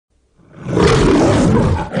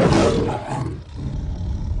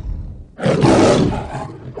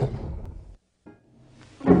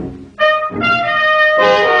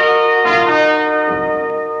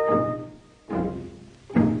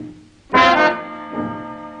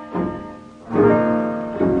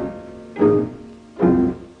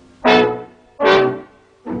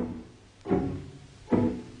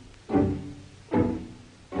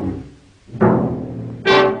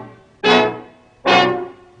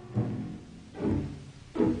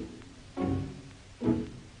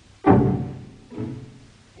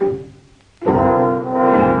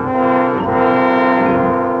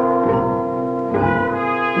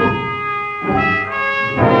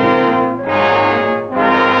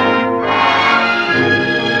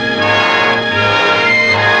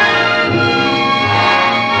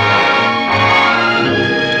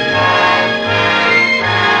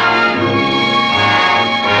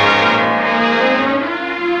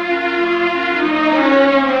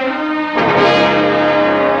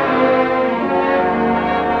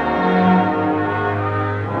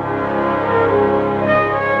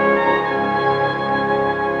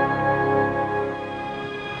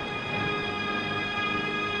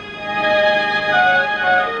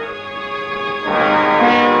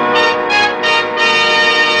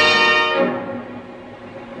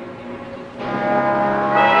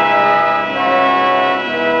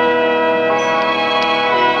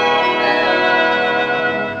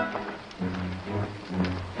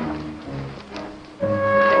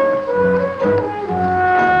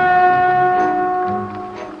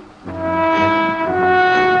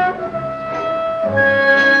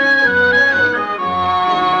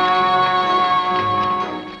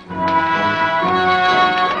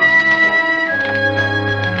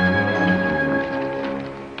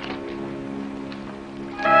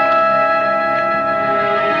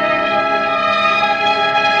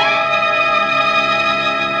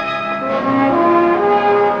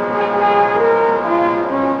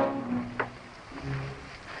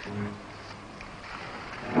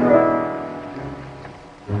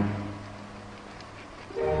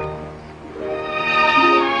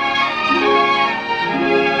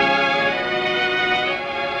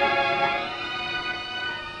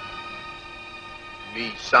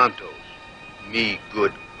Santos, me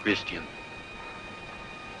good Christian.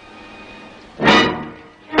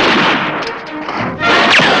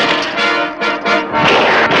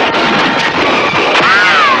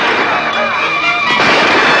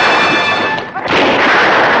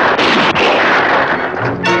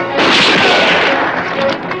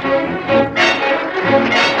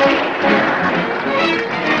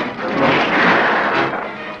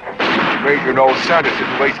 Major and old Santos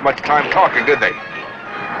didn't waste much time talking, did they?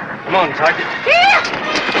 Come on, Sergeant.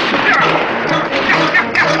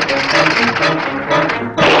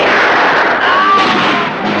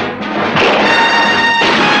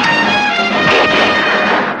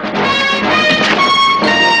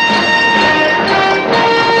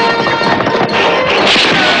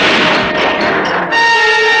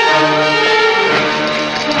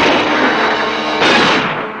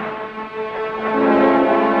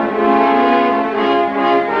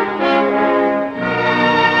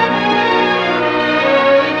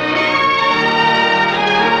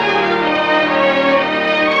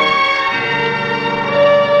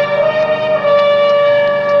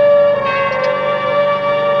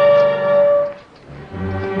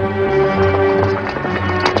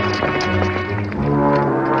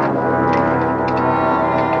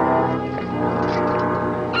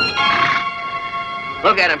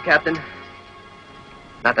 Look at him, Captain.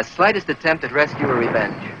 Not the slightest attempt at rescue or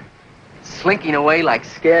revenge. Slinking away like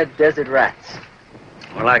scared desert rats.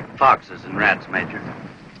 We're like foxes and rats, Major.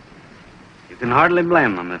 You can hardly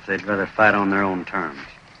blame them if they'd rather fight on their own terms.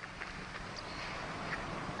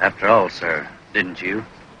 After all, sir, didn't you?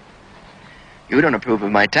 You don't approve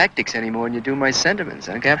of my tactics any more than you do my sentiments,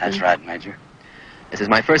 huh, Captain? That's right, Major. This is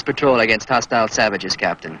my first patrol against hostile savages,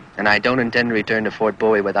 Captain, and I don't intend to return to Fort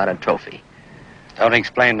Bowie without a trophy. Don't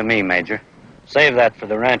explain to me, Major. Save that for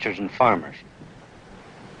the ranchers and farmers.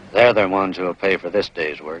 They're the ones who will pay for this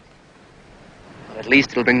day's work. Well, at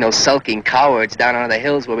least it'll bring those sulking cowards down onto the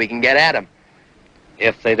hills where we can get at them.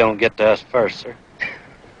 If they don't get to us first, sir.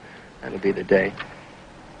 That'll be the day.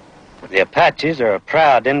 The Apaches are a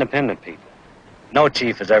proud, independent people. No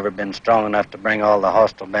chief has ever been strong enough to bring all the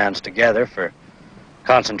hostile bands together for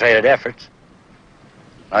concentrated efforts.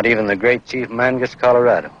 Not even the great Chief Mangus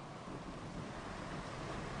Colorado.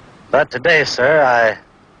 But today, sir, I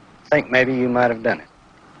think maybe you might have done it.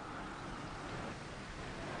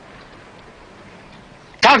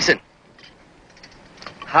 Thompson!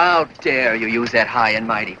 How dare you use that high and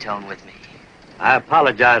mighty tone with me? I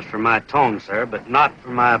apologize for my tone, sir, but not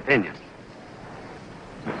for my opinion.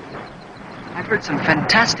 I've heard some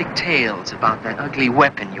fantastic tales about that ugly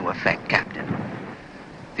weapon you affect, Captain.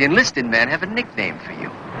 The enlisted men have a nickname for you.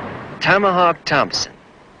 Tomahawk Thompson.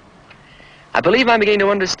 I believe I'm beginning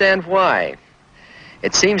to understand why.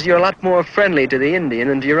 It seems you're a lot more friendly to the Indian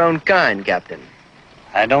than to your own kind, Captain.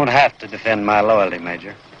 I don't have to defend my loyalty,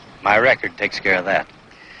 Major. My record takes care of that.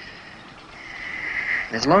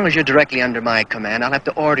 As long as you're directly under my command, I'll have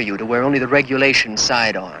to order you to wear only the regulation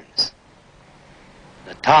sidearms.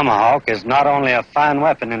 The tomahawk is not only a fine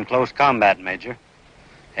weapon in close combat, Major.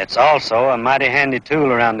 It's also a mighty handy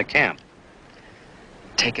tool around the camp.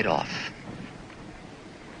 Take it off.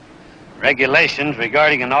 Regulations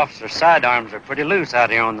regarding an officer's sidearms are pretty loose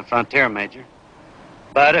out here on the frontier, Major.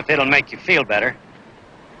 But if it'll make you feel better.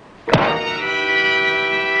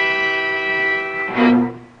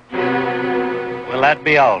 Will that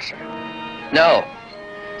be all, sir? No.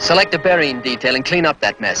 Select a burying detail and clean up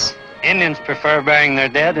that mess. Indians prefer burying their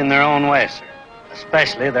dead in their own way, sir.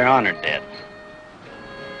 Especially their honored dead.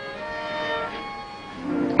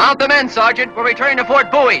 Mount the men, Sergeant. We're returning to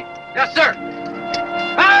Fort Bowie. Yes, sir.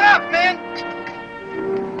 Mount up, men!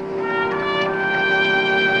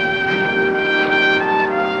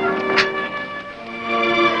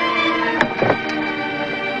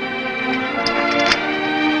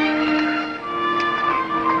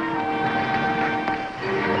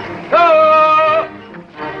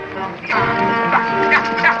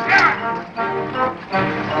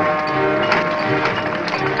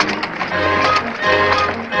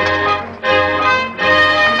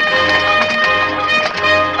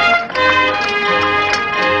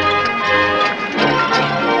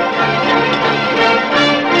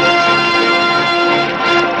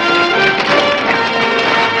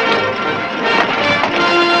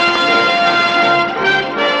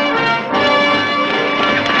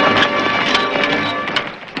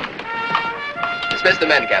 Dismiss the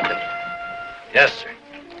men, Captain. Yes, sir.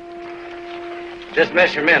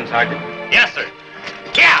 Dismiss your men, Sergeant. Yes, sir.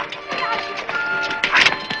 Yeah!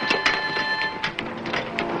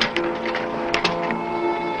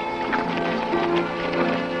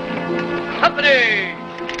 Company!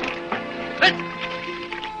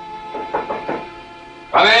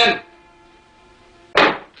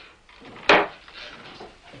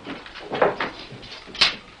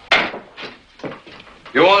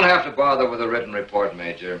 don't have to bother with a written report,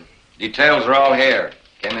 Major. Details are all here.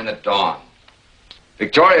 Came in at dawn.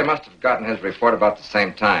 Victoria must have gotten his report about the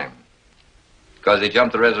same time. Because he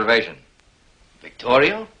jumped the reservation.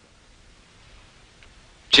 Victorio?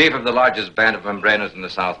 Chief of the largest band of Membrenos in the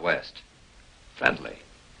Southwest. Friendly.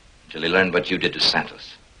 Until he learned what you did to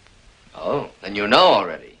Santos. Oh, then you know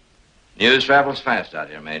already. News travels fast out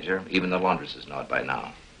here, Major. Even the laundresses know it by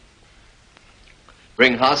now.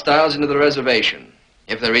 Bring hostiles into the reservation.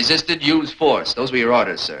 If they resisted, use force. Those were your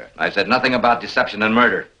orders, sir. I said nothing about deception and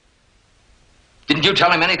murder. Didn't you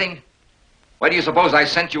tell him anything? Why do you suppose I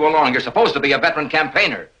sent you along? You're supposed to be a veteran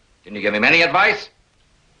campaigner. Didn't you give him any advice?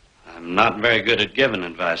 I'm not very good at giving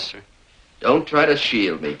advice, sir. Don't try to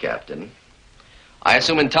shield me, Captain. I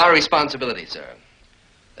assume entire responsibility, sir.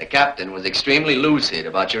 The captain was extremely lucid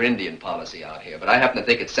about your Indian policy out here, but I happen to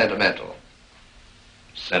think it's sentimental.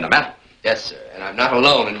 Sentimental? Yes, sir, and I'm not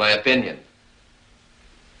alone in my opinion.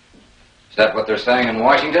 Is that what they're saying in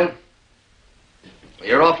Washington? Well,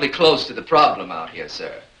 you're awfully close to the problem out here,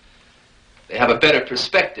 sir. They have a better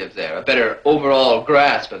perspective there, a better overall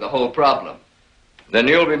grasp of the whole problem. Then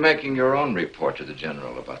you'll be making your own report to the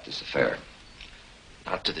General about this affair.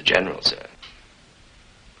 Not to the General, sir.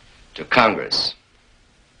 To Congress.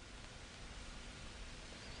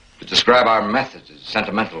 To describe our methods as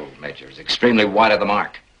sentimental, Major, is extremely wide of the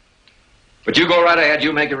mark. But you go right ahead,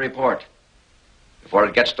 you make your report. Before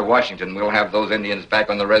it gets to Washington, we'll have those Indians back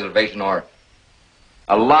on the reservation, or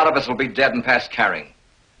a lot of us will be dead and past carrying.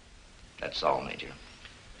 That's all, Major.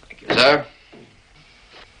 Thank you, sir.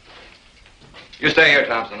 You stay here,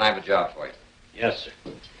 Thompson. I have a job for you. Yes,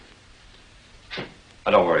 sir.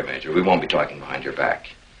 Now, don't worry, Major. We won't be talking behind your back.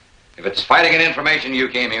 If it's fighting and information you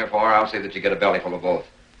came here for, I'll see that you get a belly full of both.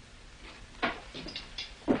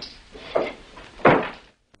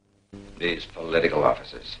 These political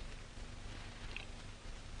officers.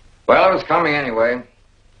 Well, it was coming anyway.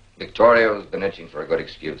 Victorio's been itching for a good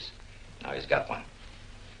excuse. Now he's got one.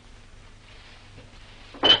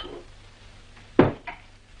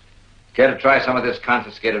 Care to try some of this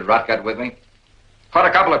confiscated rotgut with me? Caught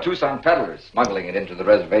a couple of Tucson peddlers smuggling it into the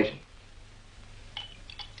reservation.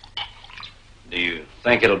 Do you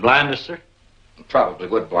think it'll blind us, sir? It probably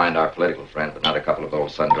would blind our political friend, but not a couple of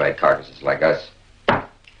old sun-dried carcasses like us.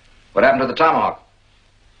 What happened to the tomahawk?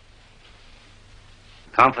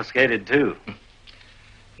 Confiscated, too.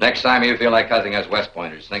 Next time you feel like cussing us West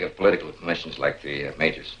Pointers, think of political commissions like the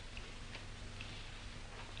Major's.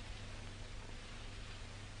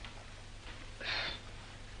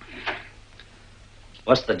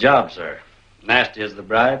 What's the job, sir? Nasty as the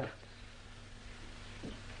bribe?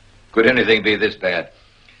 Could anything be this bad?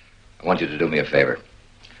 I want you to do me a favor.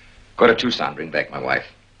 Go to Tucson, bring back my wife.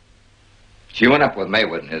 She went up with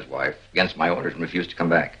Maywood and his wife against my orders and refused to come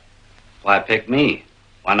back. Why pick me?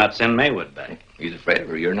 Why not send Maywood back? He's afraid of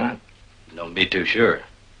her, you're not. Don't be too sure.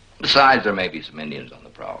 Besides, there may be some Indians on the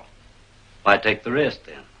prowl. Why take the risk,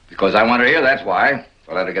 then? Because I want her here, that's why. If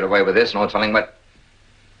I let her get away with this, no telling what...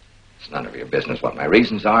 It's none of your business what my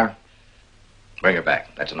reasons are. Bring her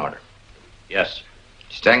back. That's an order. Yes, sir.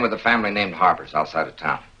 She's staying with a family named Harper's outside of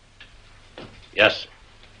town. Yes, sir.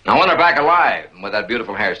 Now, I want her back alive and with that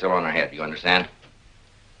beautiful hair still on her head. You understand?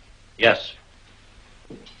 Yes, sir.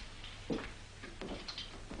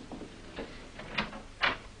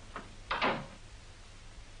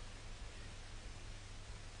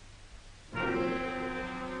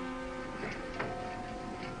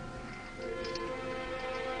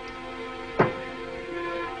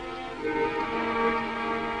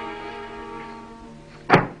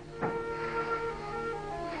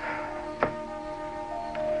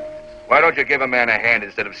 Why don't you give a man a hand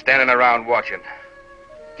instead of standing around watching?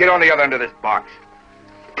 Get on the other end of this box.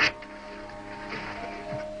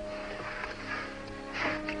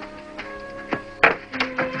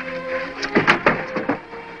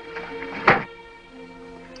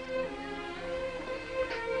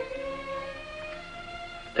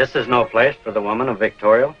 This is no place for the woman of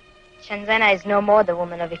Victorio. Chanzana is no more the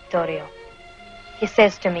woman of Victorio. He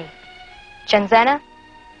says to me, Chanzana,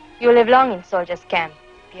 you live long in soldiers' camp.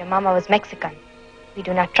 Your mama was Mexican. We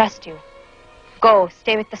do not trust you. Go,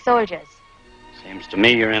 stay with the soldiers. Seems to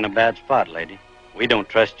me you're in a bad spot, lady. We don't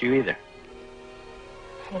trust you either.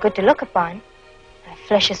 I'm good to look upon. My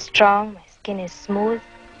flesh is strong, my skin is smooth.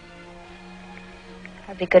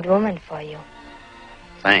 I'll be a good woman for you.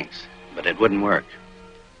 Thanks, but it wouldn't work.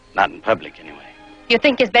 Not in public, anyway. You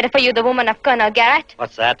think it's better for you, the woman of Colonel Garrett?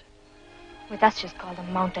 What's that? With us, she's called a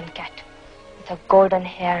mountain cat. With her golden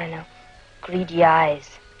hair and her greedy eyes.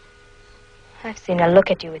 I've seen her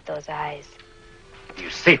look at you with those eyes.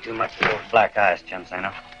 You see too much of those black eyes,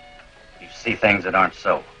 Chanzano. You see things that aren't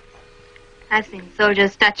so. I've seen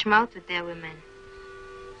soldiers touch mouth with their women.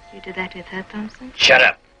 You do that with her, Thompson? Shut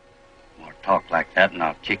up. More talk like that and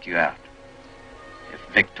I'll kick you out. If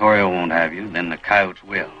Victoria won't have you, then the coyotes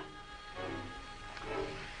will.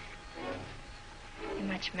 You're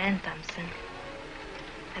much man, Thompson.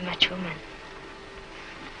 I'm much woman.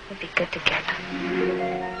 We'll be good together.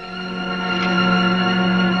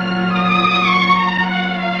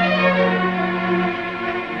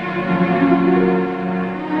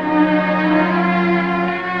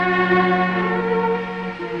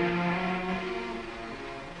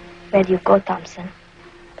 Where do you go, Thompson?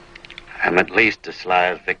 I'm at least as sly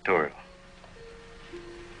as Victoria.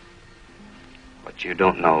 What you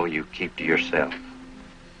don't know, you keep to yourself.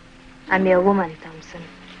 I'm your woman, Thompson.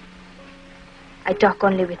 I talk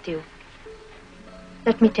only with you.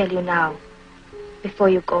 Let me tell you now, before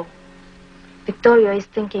you go. Victoria is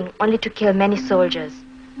thinking only to kill many soldiers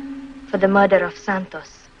for the murder of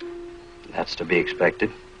Santos. That's to be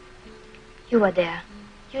expected. You were there.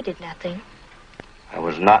 You did nothing. I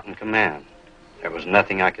was not in command. There was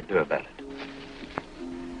nothing I could do about it.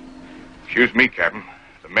 Excuse me, Captain.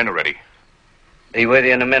 The men are ready. Be with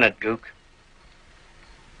you in a minute, Gook.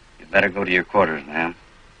 You better go to your quarters, ma'am.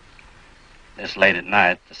 This late at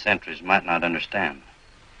night, the sentries might not understand.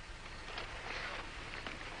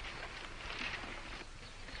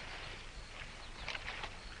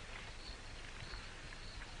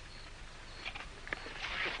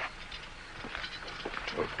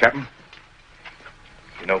 Well, Captain,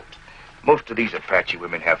 you know, most of these Apache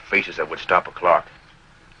women have faces that would stop a clock.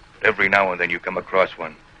 But every now and then you come across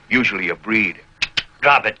one, usually a breed.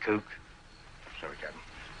 Drop it, Cook. Sorry, Captain.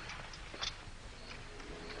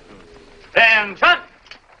 Attention!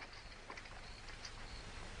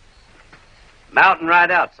 Mount and ride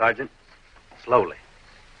out, Sergeant. Slowly.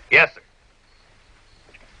 Yes, sir.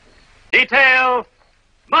 Detail!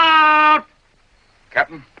 Mount!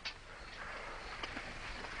 Captain?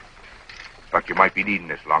 Thought you might be needing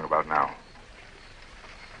this long about now.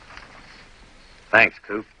 Thanks,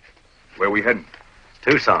 Coop. Where we heading?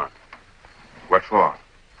 Tucson. What for?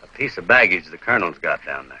 A piece of baggage the colonel's got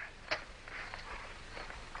down there.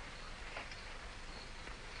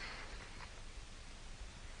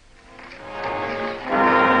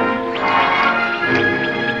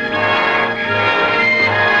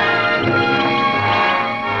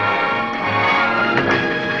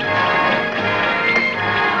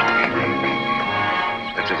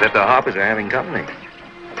 It's as if the Harpers are having company.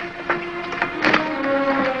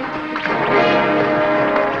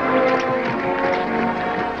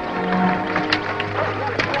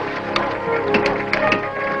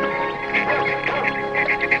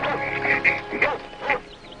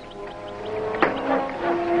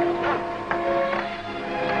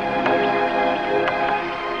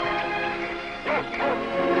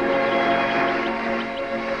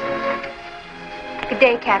 Good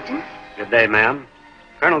day, Captain. Good day, ma'am.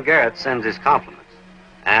 Colonel Garrett sends his compliments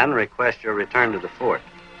and requests your return to the fort.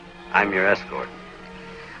 I'm your escort.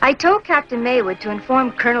 I told Captain Maywood to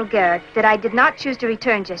inform Colonel Garrett that I did not choose to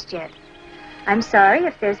return just yet. I'm sorry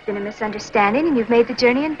if there's been a misunderstanding and you've made the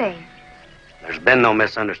journey in vain. There's been no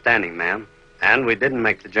misunderstanding, ma'am, and we didn't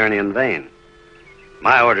make the journey in vain.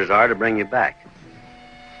 My orders are to bring you back.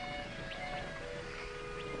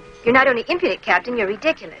 You're not only impudent, Captain, you're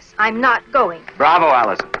ridiculous. I'm not going. Bravo,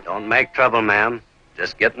 Allison. Don't make trouble, ma'am.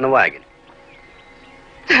 Just get in the wagon.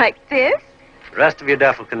 Like this? The rest of your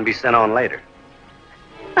duffel can be sent on later.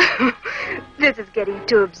 This is getting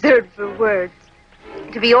too absurd for words.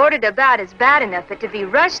 To be ordered about is bad enough, but to be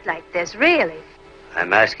rushed like this, really.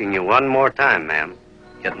 I'm asking you one more time, ma'am.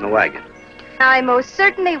 Get in the wagon. I most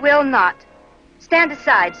certainly will not. Stand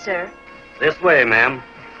aside, sir. This way, ma'am.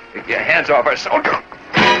 Take your hands off her, soldier.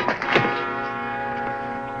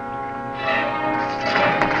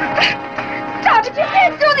 Stop it! You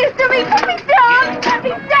can't do this to me! Put me down! Put me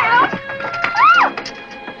down! Ah!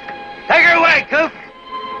 Take her away, Coop!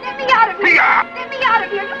 Let me out of here! Let me out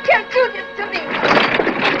of here! You can't do this to me!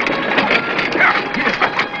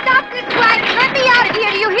 Stop this wagon! Let me out of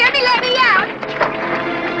here! Do you hear me? Let me out!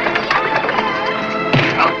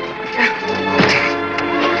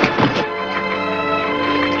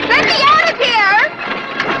 Let me out of here!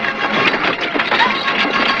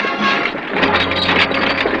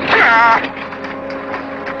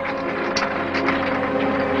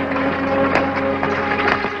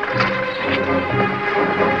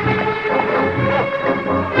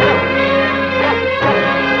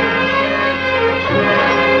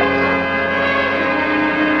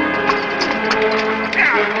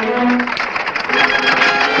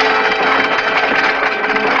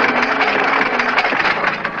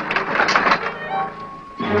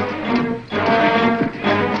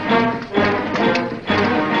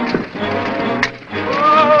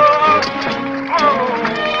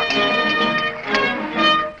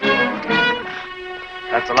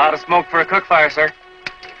 That's a lot of smoke for a cook fire, sir.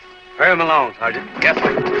 Hurry him along, Sergeant. Yes,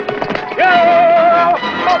 sir.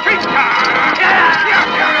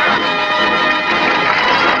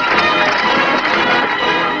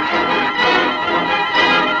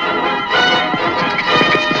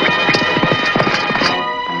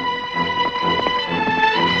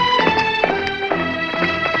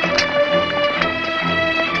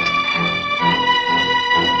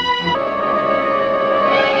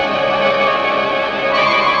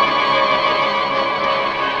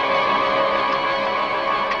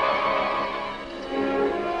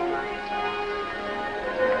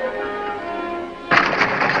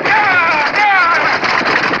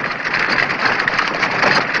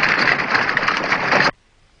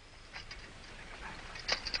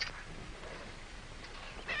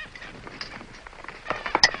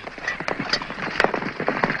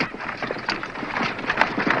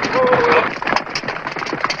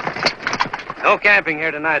 No camping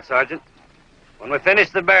here tonight, Sergeant. When we finish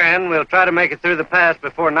the burying, we'll try to make it through the pass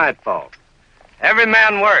before nightfall. Every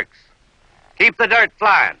man works. Keep the dirt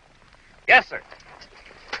flying. Yes, sir.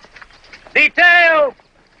 Detail!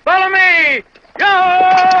 Follow me!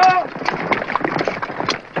 Yo!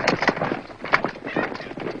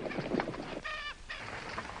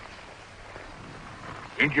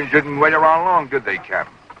 Indians didn't wait around long, did they,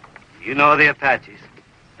 Captain? You know the Apaches.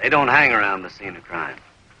 They don't hang around the scene of crime.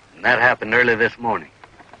 And that happened early this morning.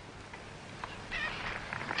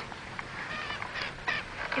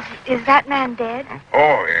 Is that man dead?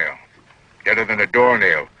 Oh, yeah. Deader than a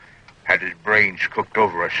doornail. Had his brains cooked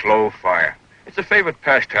over a slow fire. It's a favorite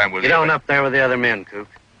pastime with... Get on up there with the other men, Cook.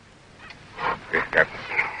 Yes, Captain.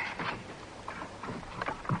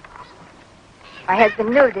 My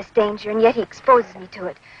husband knew this danger, and yet he exposes me to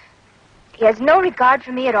it. He has no regard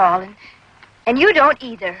for me at all, and you don't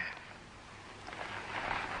either.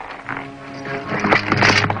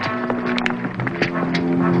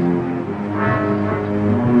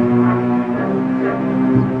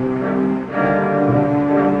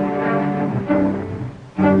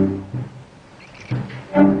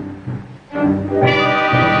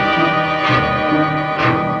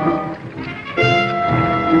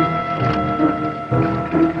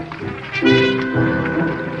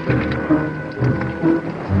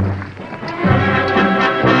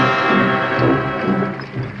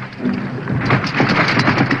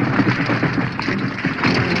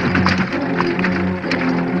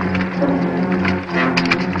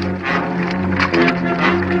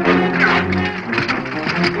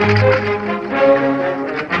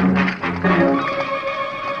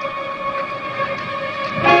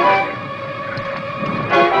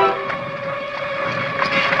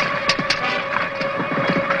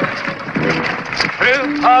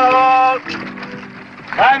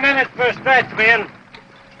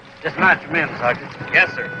 Dismount your men, Sergeant.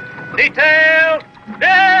 Yes, sir. Detail!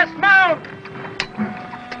 Dismount!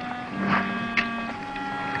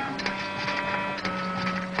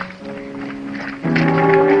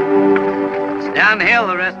 It's downhill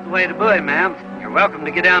the rest of the way to Bowie, ma'am. You're welcome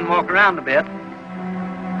to get down and walk around a bit.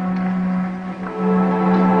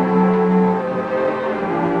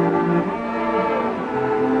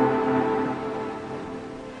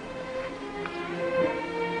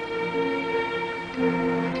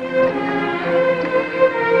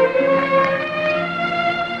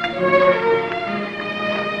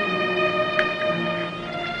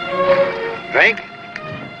 Drink?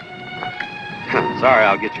 Sorry,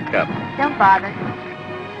 I'll get your cup. Don't bother.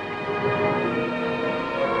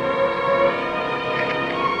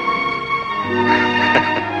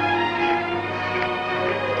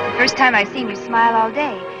 The first time I've seen you smile all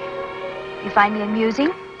day. You find me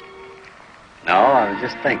amusing? No, I was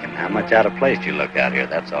just thinking how much out of place you look out here,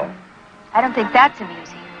 that's all. I don't think that's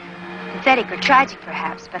amusing. Pathetic or tragic,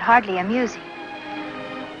 perhaps, but hardly amusing.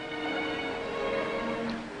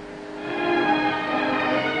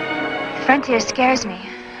 The frontier scares me.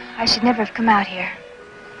 I should never have come out here.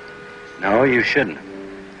 No, you shouldn't have.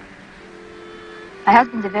 My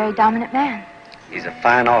husband's a very dominant man. He's a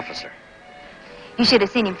fine officer. You should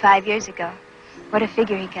have seen him 5 years ago. What a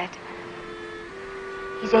figure he got.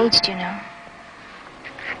 He's aged, you know.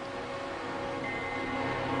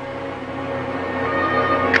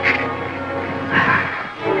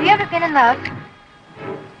 Have you ever been in love?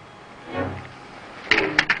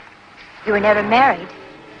 You were never married?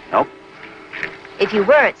 Nope. If you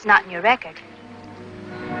were, it's not in your record.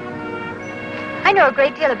 I know a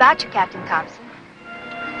great deal about you, Captain Thompson.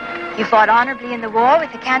 You fought honorably in the war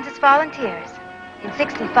with the Kansas Volunteers. In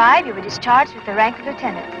 '65, you were discharged with the rank of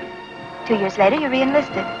lieutenant. 2 years later, you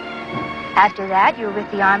re-enlisted. After that, you were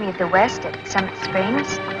with the Army of the West at Summit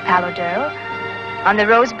Springs, Palo Duro. On the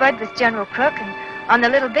Rosebud was General Crook, and on the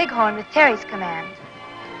Little Bighorn was Terry's command.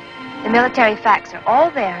 The military facts are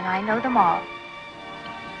all there, and I know them all.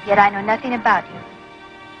 Yet I know nothing about you.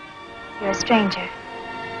 You're a stranger.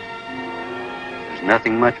 There's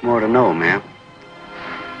nothing much more to know, ma'am.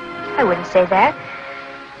 I wouldn't say that.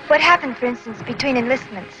 What happened, for instance, between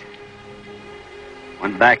enlistments?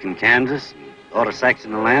 Went back in Kansas, bought a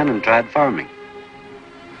section of land and tried farming.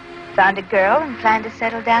 Found a girl and planned to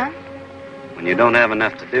settle down? When you don't have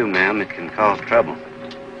enough to do, ma'am, it can cause trouble.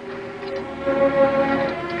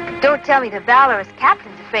 Don't tell me the valorous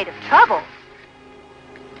captain's afraid of trouble.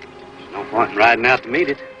 There's no point in riding out to meet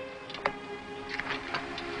it.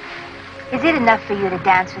 Is it enough for you to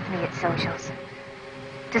dance with me at socials?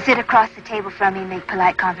 To sit across the table from me and make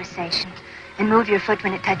polite conversation and move your foot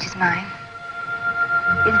when it touches mine?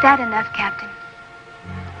 Is that enough, Captain?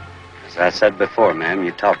 As I said before, ma'am,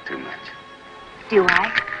 you talk too much. Do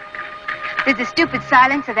I? Does the stupid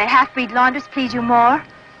silence of that half-breed laundress please you more?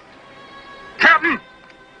 Captain!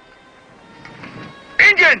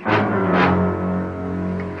 Indian!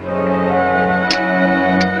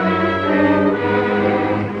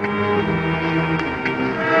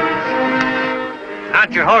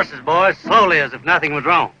 Mount your horses, boys, slowly as if nothing was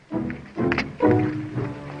wrong.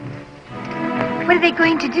 What are they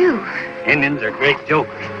going to do? Indians are great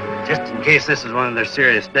jokers. Just in case this is one of their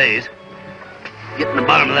serious days, get in the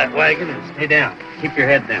bottom of that wagon and stay down. Keep your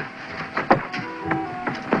head down.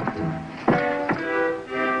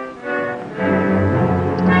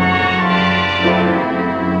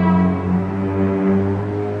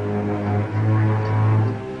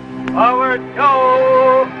 Forward,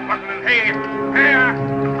 go! Buckle and hay.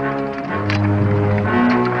 Here!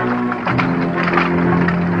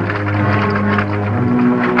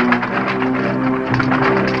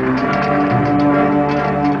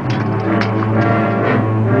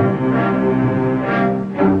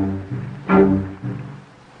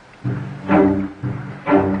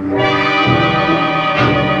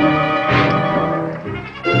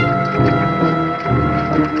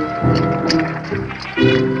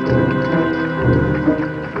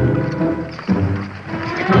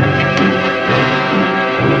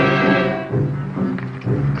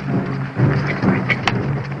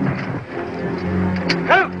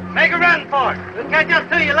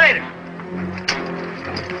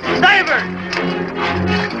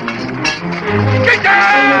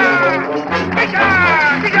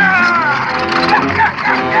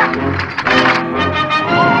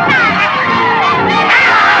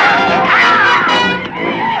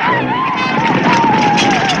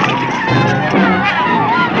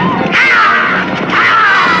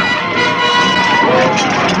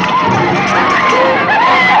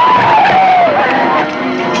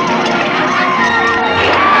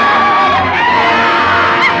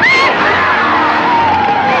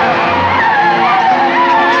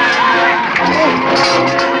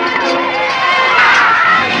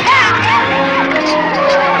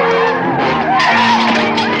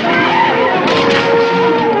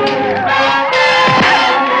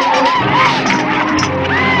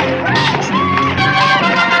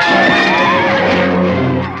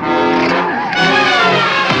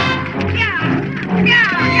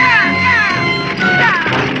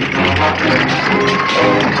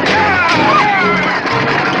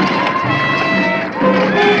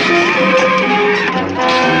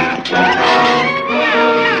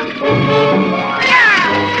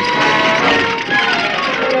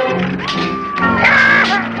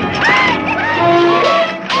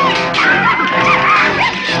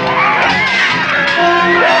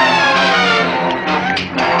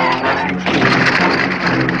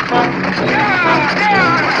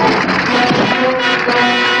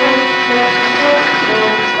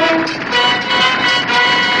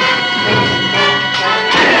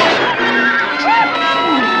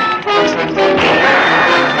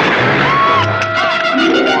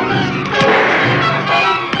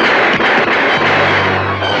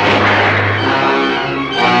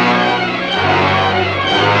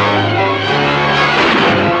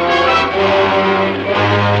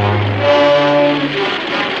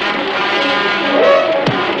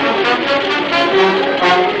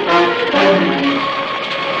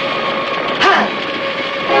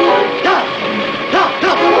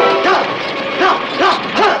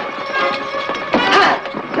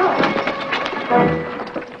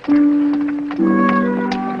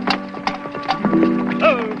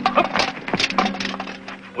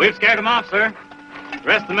 We've scared him off, sir. The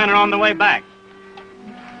rest of the men are on the way back.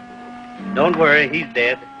 Don't worry, he's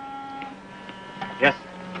dead. Yes,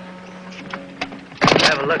 sir.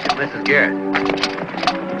 Have a look at Mrs. Garrett.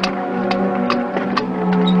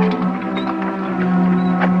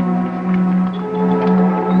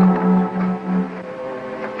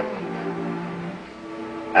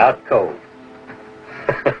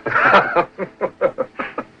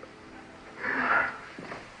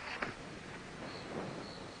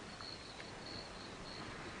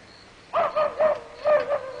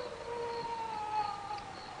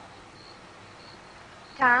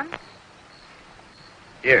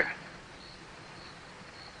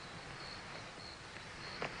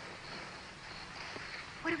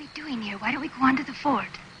 What are we doing here? Why don't we go on to the fort?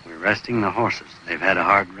 We're resting the horses. They've had a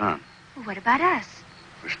hard run. Well, what about us?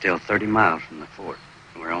 We're still 30 miles from the fort.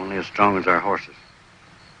 And we're only as strong as our horses.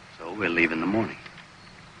 So we'll leave in the morning.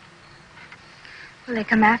 Will they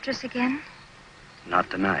come after us again? Not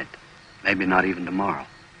tonight. Maybe not even tomorrow.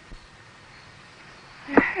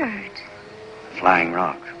 We're hurt. Flying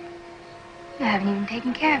rock. You haven't even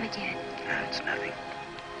taken care of it yet. That's nothing.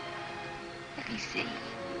 Let me see.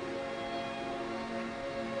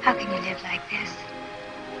 How can you live like this?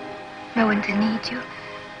 No one to need you.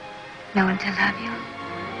 No one to love you.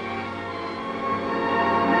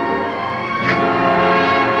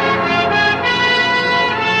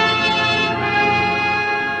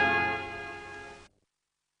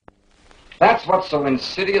 That's what's so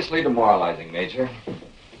insidiously demoralizing, Major.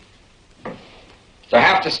 To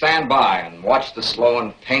have to stand by and watch the slow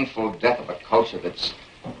and painful death of a culture that's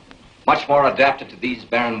much more adapted to these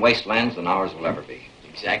barren wastelands than ours will ever be.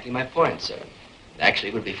 Exactly my point, sir. Actually,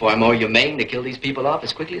 it would be far more humane to kill these people off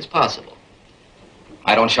as quickly as possible.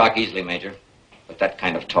 I don't shock easily, Major, but that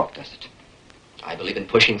kind of talk does it. I believe in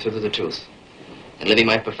pushing through to the truth and living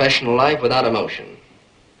my professional life without emotion.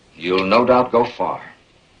 You'll no doubt go far.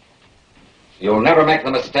 You'll never make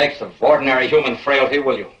the mistakes of ordinary human frailty,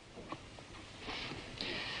 will you?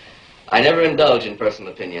 I never indulge in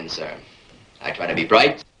personal opinions, sir. I try to be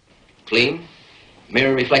bright, clean,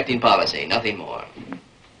 mirror-reflecting policy, nothing more.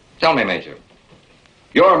 Tell me, Major,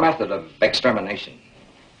 your method of extermination,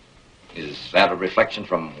 is that a reflection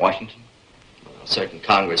from Washington? Well, certain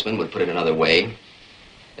congressmen would put it another way.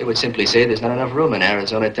 They would simply say there's not enough room in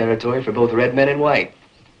Arizona territory for both red men and white.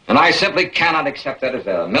 And I simply cannot accept that as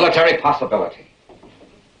a military possibility.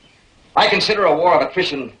 I consider a war of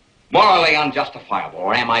attrition morally unjustifiable,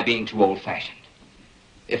 or am I being too old-fashioned?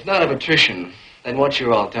 If not of attrition, then what's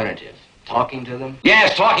your alternative? Talking to them?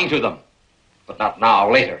 Yes, talking to them. But not now,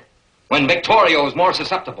 later, when Victorio is more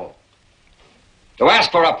susceptible. To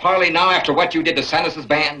ask for a parley now after what you did to Sanus's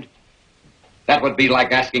band, that would be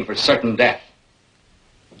like asking for certain death.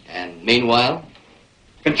 And meanwhile?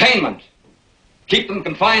 Containment. Keep them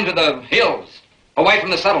confined to the hills, away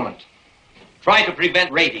from the settlement. Try to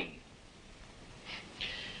prevent raiding.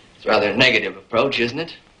 It's a rather negative approach, isn't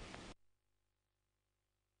it?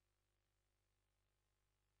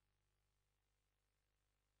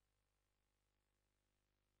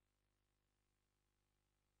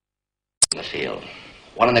 In the field.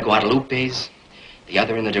 One in the Guadalupes, the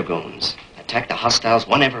other in the Dragoons. Attack the hostiles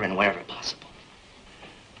whenever and wherever possible.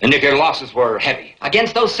 And if your losses were heavy?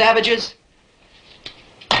 Against those savages?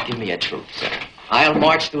 Give me a truth, sir. I'll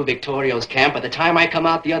march through Victorio's camp. By the time I come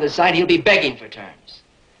out the other side, he'll be begging for terms.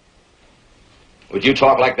 Would you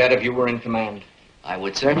talk like that if you were in command? I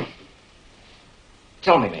would, sir.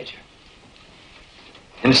 Tell me, Major.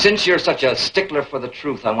 And since you're such a stickler for the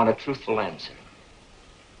truth, I want a truthful answer.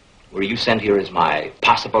 Were you sent here as my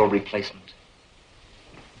possible replacement?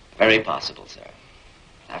 Very possible, sir.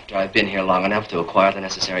 After I've been here long enough to acquire the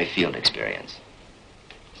necessary field experience.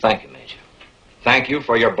 Thank you, Major. Thank you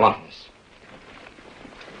for your bluntness.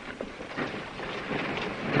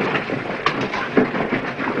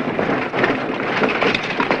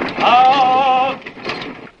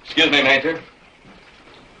 Excuse me, Major.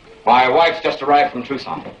 My wife's just arrived from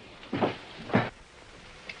Tucson.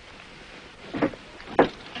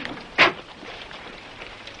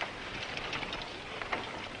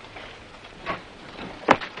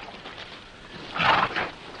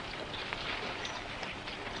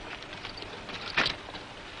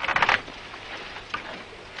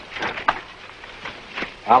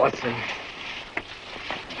 Allison,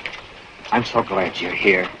 I'm so glad you're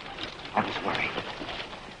here. I was worried.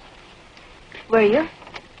 Were you?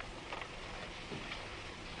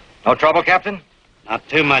 No trouble, Captain? Not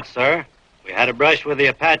too much, sir. We had a brush with the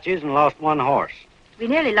Apaches and lost one horse. We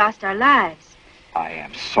nearly lost our lives. I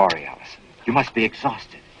am sorry, Allison. You must be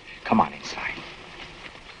exhausted. Come on inside.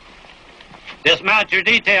 Dismount your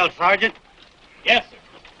detail, Sergeant. Yes, sir.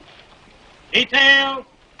 Detail,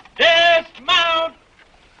 dismount!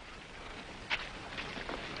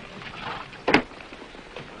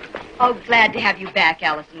 Oh, glad to have you back,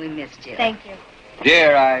 Allison. We missed you. Thank you.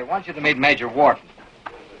 Dear, I want you to meet Major Wharton.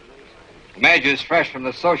 The Major's fresh from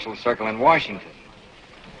the social circle in Washington.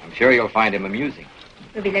 I'm sure you'll find him amusing.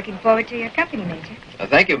 We'll be looking forward to your company, Major.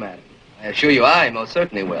 Thank you, madam. I assure you I most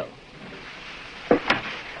certainly will.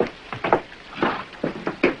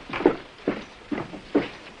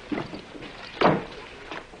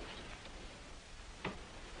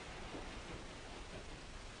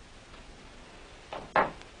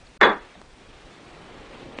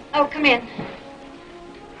 Oh, come in.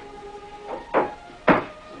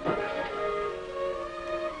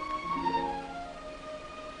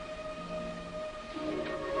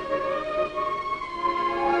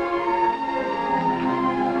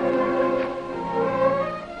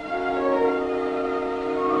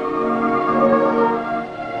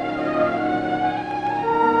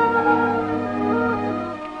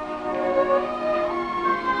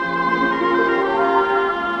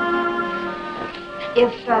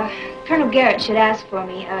 If Colonel Garrett should ask for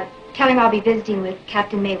me, tell him I'll be visiting with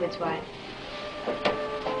Captain Maywood's wife.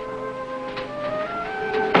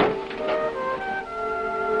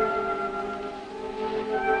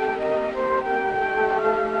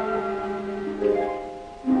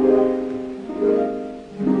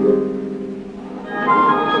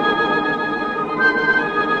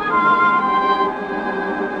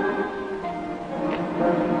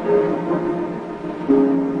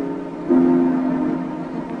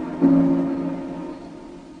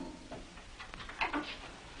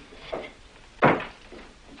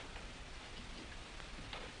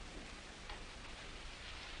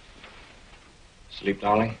 Sleep,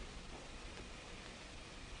 darling?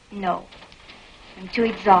 No. I'm too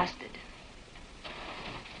exhausted.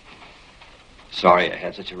 Sorry I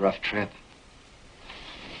had such a rough trip.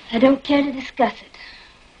 I don't care to discuss it.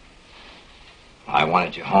 I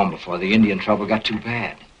wanted you home before the Indian trouble got too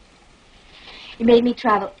bad. You made me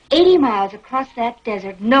travel 80 miles across that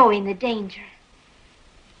desert knowing the danger.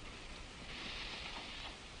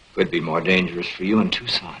 Could be more dangerous for you in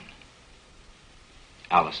Tucson.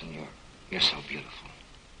 Allison, you're so beautiful.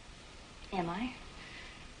 Am I?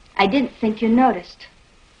 I didn't think you noticed.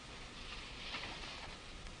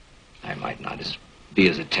 I might not be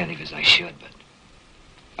as attentive as I should, but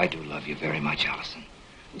I do love you very much, Allison.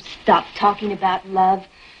 Stop talking about love.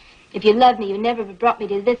 If you loved me, you never would have brought me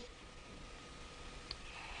to this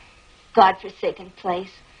godforsaken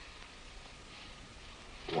place.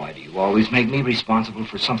 Why do you always make me responsible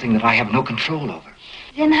for something that I have no control over?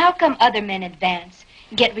 Then how come other men advance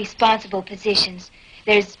and get responsible positions?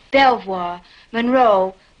 There's Belvoir,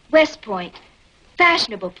 Monroe, West Point,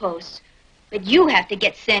 fashionable posts. But you have to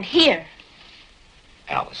get sent here.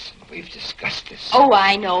 Allison, we've discussed this. Oh,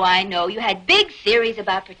 I know. You had big theories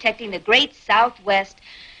about protecting the great Southwest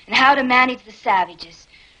and how to manage the savages.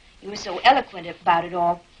 You were so eloquent about it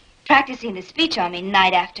all, practicing the speech on me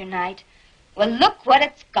night after night. Well, look what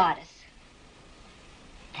it's got us.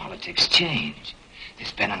 Politics change.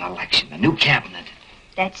 There's been an election, a new cabinet.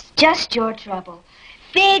 That's just your trouble.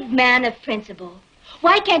 Big man of principle.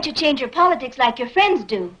 Why can't you change your politics like your friends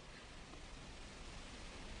do?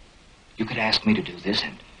 You could ask me to do this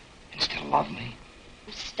and still love me.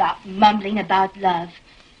 Stop mumbling about love.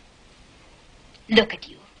 Look at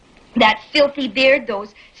you. That filthy beard,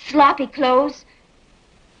 those sloppy clothes.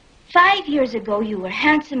 5 years ago, you were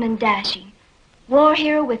handsome and dashing. War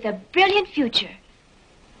hero with a brilliant future.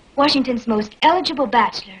 Washington's most eligible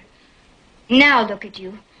bachelor. Now look at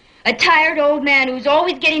you. A tired old man who's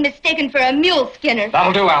always getting mistaken for a mule skinner.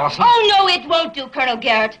 That'll do, Allison. Oh, no, it won't do, Colonel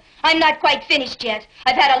Garrett. I'm not quite finished yet.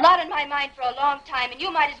 I've had a lot on my mind for a long time, and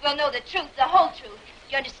you might as well know the truth, the whole truth.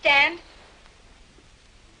 You understand?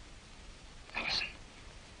 Allison,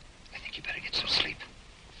 I think you better get some sleep.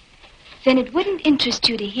 Then it wouldn't interest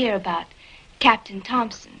you to hear about Captain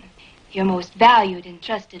Thompson, your most valued and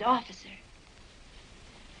trusted officer.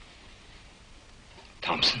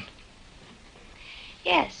 Thompson?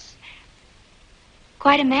 Yes.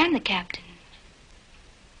 Quite a man, the captain.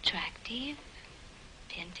 Attractive,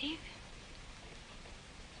 attentive.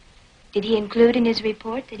 Did he include in his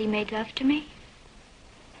report that he made love to me?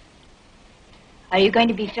 Are you going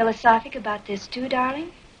to be philosophic about this too,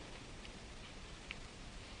 darling?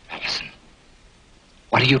 Allison,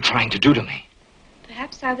 what are you trying to do to me?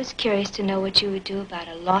 Perhaps I was curious to know what you would do about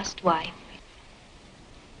a lost wife.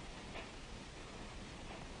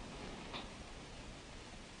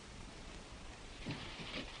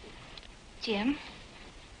 Jim?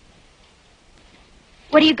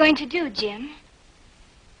 What are you going to do, Jim?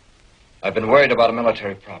 I've been worried about a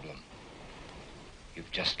military problem. You've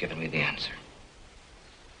just given me the answer.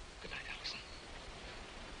 Good night, Allison.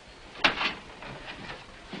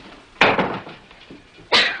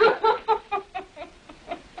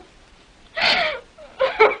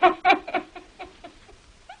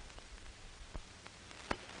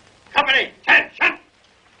 Company, attention!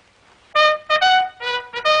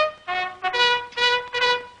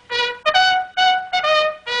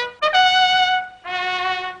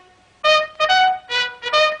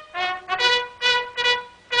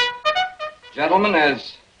 Gentlemen,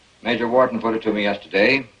 as Major Wharton put it to me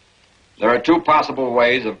yesterday, there are two possible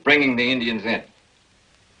ways of bringing the Indians in.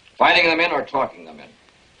 Fighting them in or talking them in.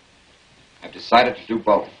 I've decided to do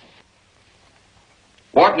both.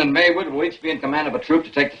 Wharton and Maywood will each be in command of a troop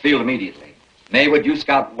to take the field immediately. Maywood, you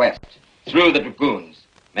scout west, through the dragoons.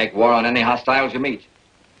 Make war on any hostiles you meet.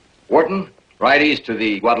 Wharton, ride east to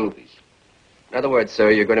the Guadalupes. In other words,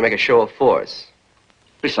 sir, you're going to make a show of force.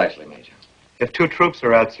 Precisely, Major. If two troops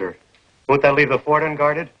are out, sir, won't that leave the fort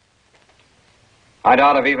unguarded? I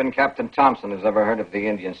doubt if even Captain Thompson has ever heard of the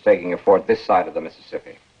Indians taking a fort this side of the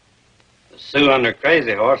Mississippi. The Sioux under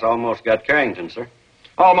Crazy Horse almost got Carrington, sir.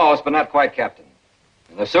 Almost, but not quite, Captain.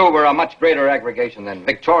 And the Sioux were a much greater aggregation than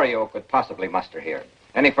Victorio could possibly muster here.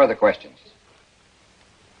 Any further questions?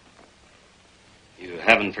 You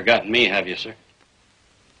haven't forgotten me, have you, sir?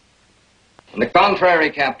 On the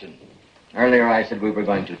contrary, Captain. Earlier I said we were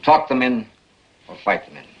going to talk them in or fight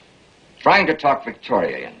them in. Trying to talk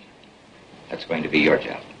Victoria in. That's going to be your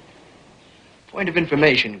job. Point of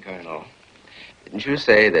information, Colonel. Didn't you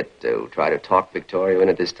say that to try to talk Victoria in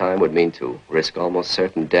at this time would mean to risk almost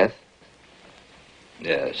certain death?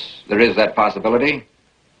 Yes, there is that possibility.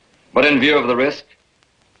 But in view of the risk,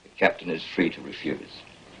 the captain is free to refuse.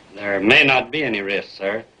 There may not be any risk,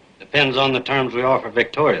 sir. Depends on the terms we offer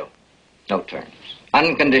Victoria. No terms.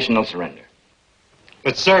 Unconditional surrender.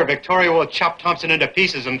 But, sir, Victoria will chop Thompson into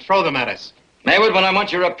pieces and throw them at us. Maywood, when I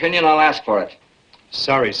want your opinion, I'll ask for it.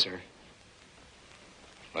 Sorry, sir.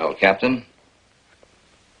 Well, Captain?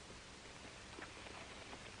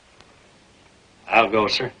 I'll go,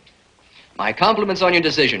 sir. My compliments on your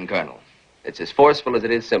decision, Colonel. It's as forceful as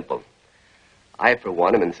it is simple. I, for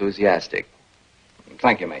one, am enthusiastic.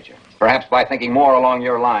 Thank you, Major. Perhaps by thinking more along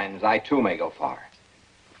your lines, I too may go far.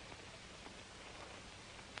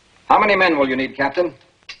 How many men will you need, Captain?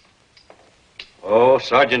 Oh,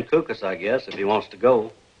 Sergeant Kukas, I guess, if he wants to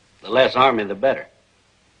go. The less army, the better.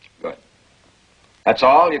 Good. That's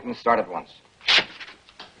all. You can start at once.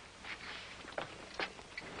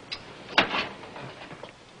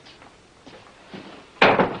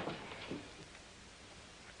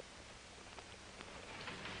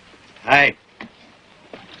 Hi.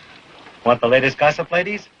 Want the latest gossip,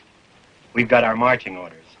 ladies? We've got our marching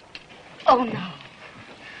orders. Oh, no.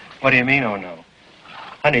 What do you mean, oh, no?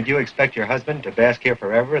 Honey, do you expect your husband to bask here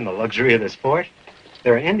forever in the luxury of this fort?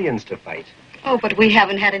 There are Indians to fight. Oh, but we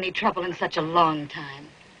haven't had any trouble in such a long time.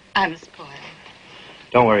 I'm spoiled.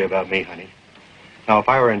 Don't worry about me, honey. Now, if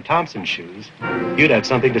I were in Thompson's shoes, you'd have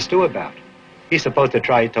something to stew about. He's supposed to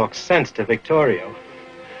try to talk sense to Victorio.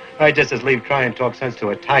 I'd just as lief try and talk sense to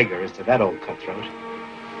a tiger as to that old cutthroat.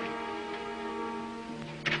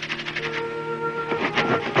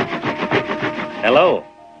 Hello.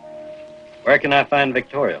 Where can I find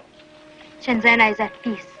Victoria? Cenzana is at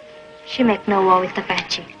peace. She make no war with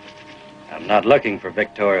Apache. I'm not looking for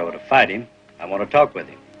Victorio to fight him. I want to talk with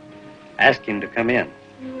him. Ask him to come in.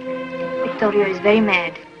 Victorio is very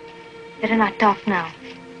mad. Better not talk now.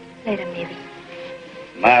 Later, maybe.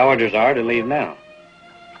 My orders are to leave now.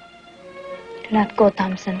 Do not go,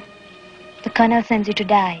 Thompson. The colonel sends you to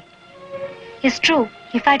die. It's true.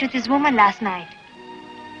 He fight with his woman last night.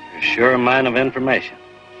 You're sure mine of information.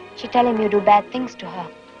 She tell him you do bad things to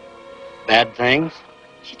her. Bad things?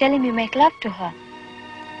 She tell him you make love to her.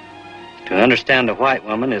 To understand a white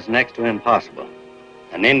woman is next to impossible.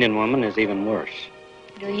 An Indian woman is even worse.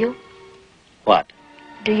 Do you? What?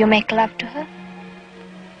 Do you make love to her?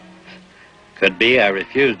 Could be I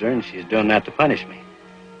refused her and she's doing that to punish me.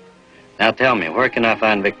 Now tell me, where can I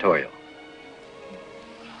find Victoria?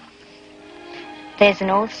 There's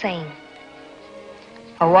an old saying.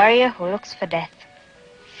 A warrior who looks for death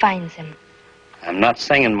finds him. I'm not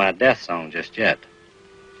singing my death song just yet.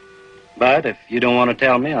 But if you don't want to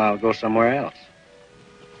tell me, I'll go somewhere else.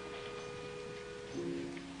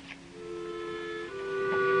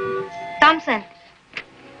 Thompson.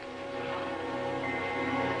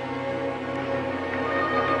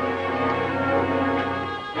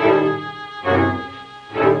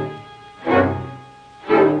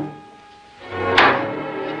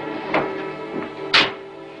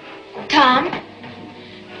 Tom,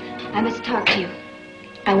 I must talk to you.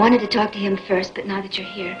 I wanted to talk to him first, but now that you're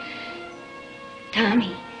here... Tom,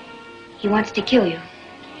 he wants to kill you.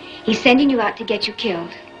 He's sending you out to get you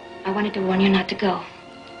killed. I wanted to warn you not to go.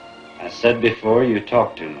 I said before, you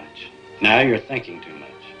talk too much. Now you're thinking too much.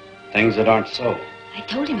 Things that aren't so. I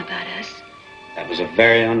told him about us. That was a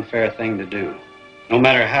very unfair thing to do. No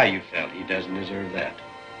matter how you felt, he doesn't deserve that.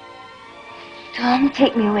 Tom,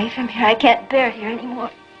 take me away from here. I can't bear it here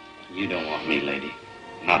anymore. You don't want me, lady.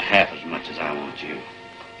 Not half as much as I want you.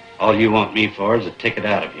 All you want me for is a ticket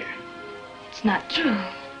out of here. It's not true.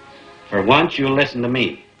 For once, you'll listen to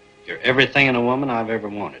me. You're everything in a woman I've ever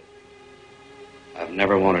wanted. I've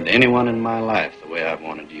never wanted anyone in my life the way I've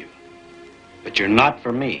wanted you. But you're not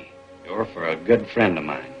for me. You're for a good friend of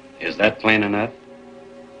mine. Is that plain enough?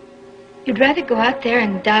 You'd rather go out there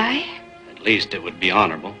and die? At least it would be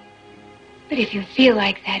honorable. But if you feel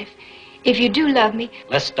like that, if you do love me...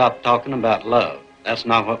 Let's stop talking about love. That's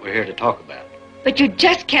not what we're here to talk about. But you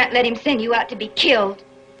just can't let him send you out to be killed.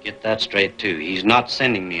 Get that straight, too. He's not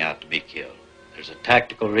sending me out to be killed. There's a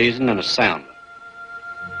tactical reason and a sound one.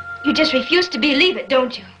 You just refuse to believe it,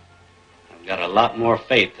 don't you? I've got a lot more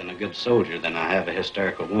faith in a good soldier than I have a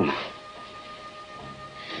hysterical woman.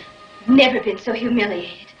 Never been so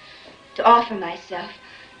humiliated. To offer myself,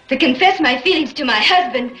 to confess my feelings to my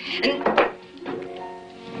husband, and...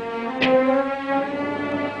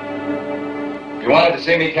 You wanted to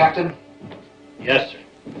see me, Captain? Yes, sir.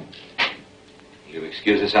 You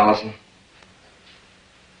excuse us, Allison?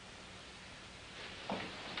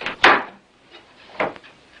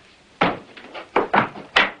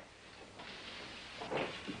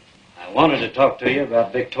 I wanted to talk to you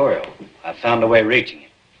about Victorio. I found a way reaching him.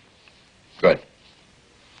 Good.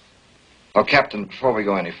 Well, Captain, before we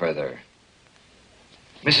go any further,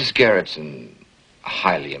 Mrs. Garrett's in a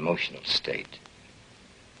highly emotional state.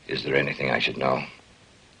 Is there anything I should know?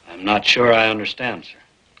 I'm not sure I understand, sir.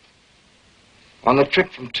 On the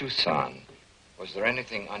trip from Tucson, was there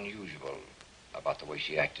anything unusual about the way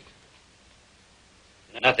she acted?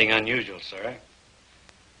 Nothing unusual, sir.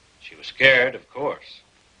 She was scared, of course.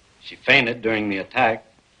 She fainted during the attack.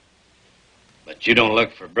 But you don't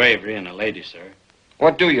look for bravery in a lady, sir.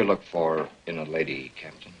 What do you look for in a lady,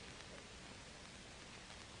 Captain?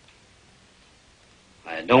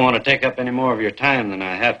 I don't want to take up any more of your time than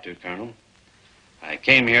I have to, Colonel. I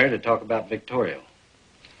came here to talk about Victorio.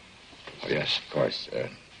 Oh, yes, of course.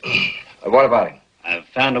 What about him? I've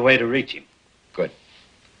found a way to reach him. Good.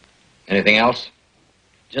 Anything else?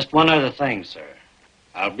 Just one other thing, sir.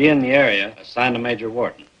 I'll be in the area assigned to Major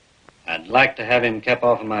Wharton. I'd like to have him kept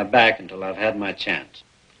off of my back until I've had my chance.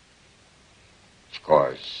 Of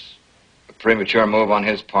course. A premature move on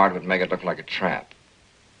his part would make it look like a trap.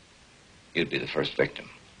 You'd be the first victim.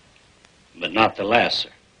 But not the last, sir.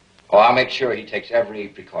 Oh, I'll make sure he takes every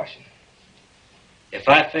precaution. If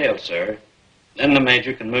I fail, sir, then the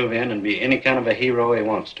Major can move in and be any kind of a hero he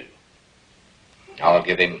wants to. I'll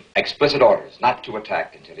give him explicit orders not to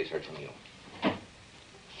attack until he's heard from you.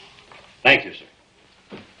 Thank you, sir.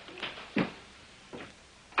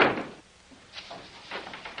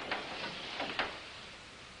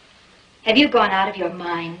 Have you gone out of your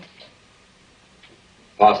mind?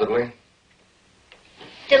 Possibly.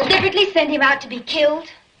 Deliberately send him out to be killed?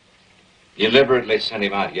 Deliberately send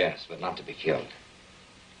him out, yes, but not to be killed.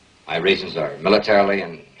 My reasons are militarily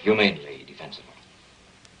and humanely defensible.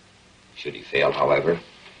 Should he fail, however,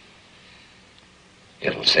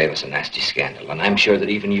 it'll save us a nasty scandal, and I'm sure that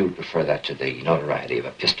even you'd prefer that to the notoriety of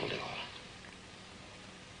a pistol duel.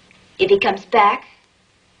 If he comes back?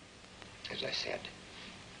 As I said,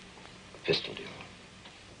 a pistol duel.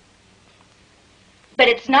 But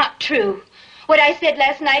it's not true. What I said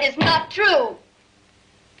last night is not true.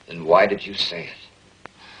 Then why did you say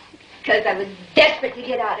it? Because I was desperate to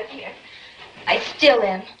get out of here. I still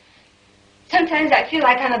am. Sometimes I feel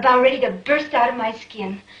like I'm about ready to burst out of my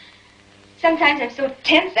skin. Sometimes I'm so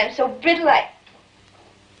tense, I'm so brittle, I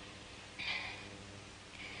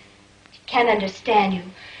can't understand.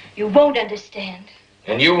 You won't understand.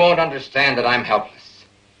 And you won't understand that I'm helpless.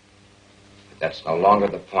 But that's no longer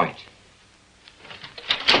the point.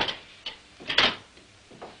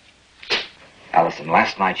 Allison,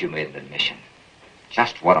 last night you made an admission.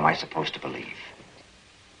 Just what am I supposed to believe?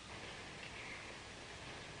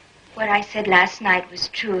 What I said last night was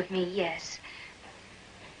true of me, yes.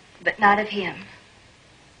 But not of him.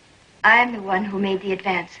 I'm the one who made the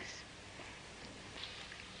advances.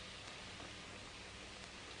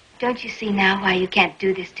 Don't you see now why you can't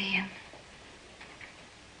do this to him?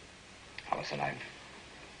 Allison,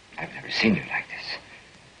 I've never seen you like this.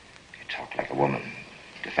 You talk like a woman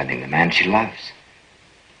defending the man she loves.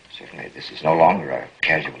 Certainly, this is no longer a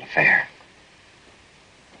casual affair.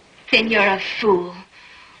 Then you're a fool.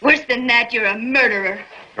 Worse than that, you're a murderer.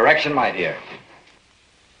 Correction, my dear.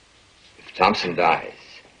 If Thompson dies,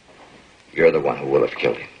 you're the one who will have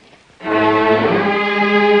killed him.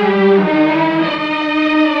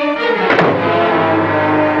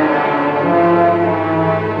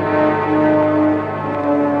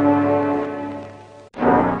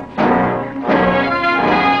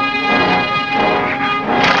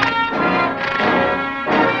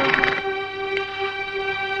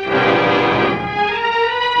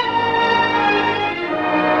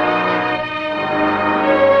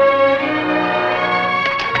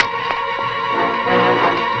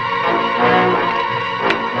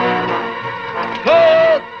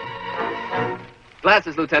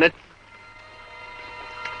 Glasses, Lieutenant.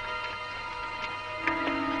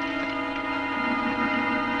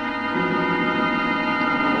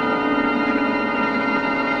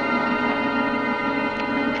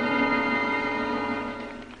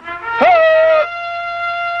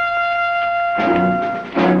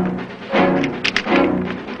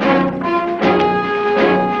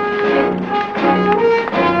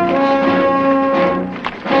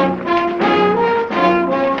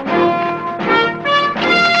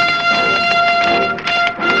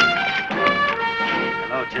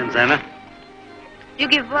 You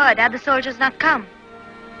give word, had the soldiers not come.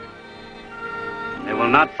 They will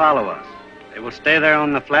not follow us. They will stay there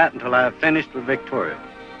on the flat until I have finished with Victorio.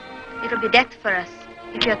 It'll be death for us,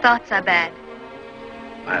 if your thoughts are bad.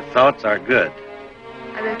 My thoughts are good.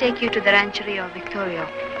 I will take you to the rancheria of Victorio.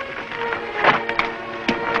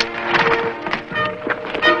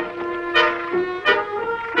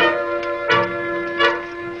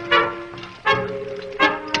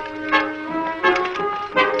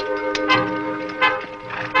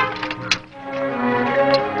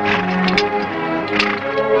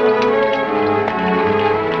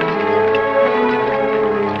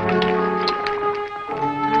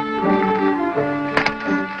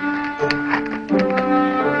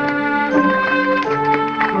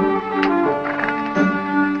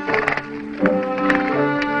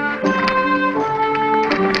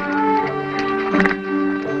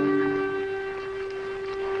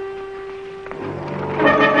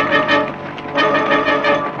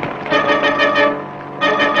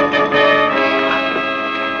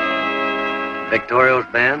 Victorio's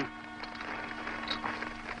band?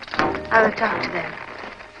 I will talk to them.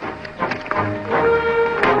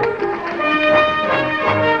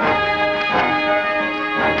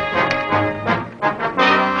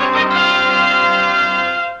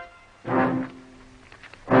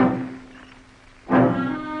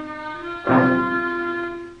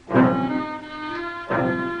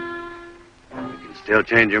 You can still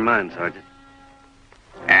change your mind, Sergeant.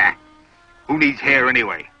 Ah, who needs hair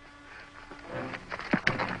anyway?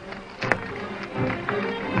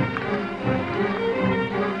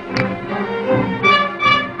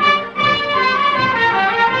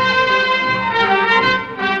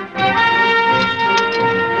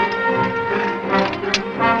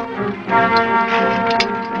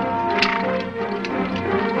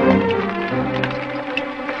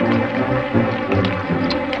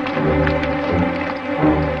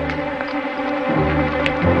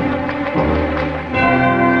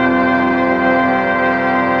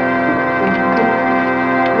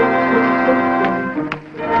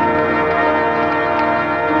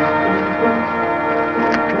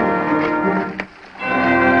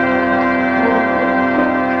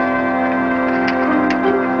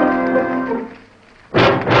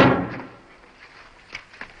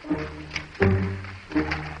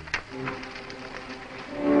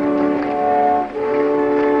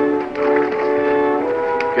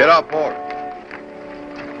 Get up, Port.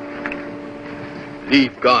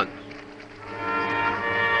 Leave guns.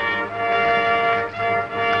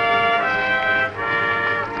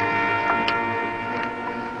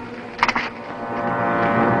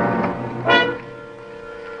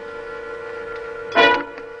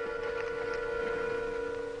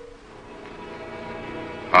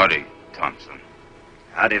 Howdy, Thompson.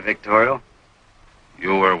 Howdy, Victorio.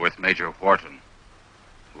 You were with Major Wharton,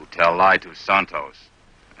 who tell lie to Santos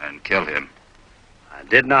and kill him. I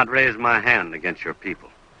did not raise my hand against your people.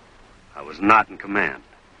 I was not in command.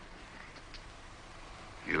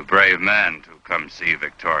 You brave man to come see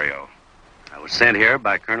Victorio. I was sent here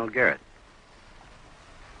by Colonel Garrett.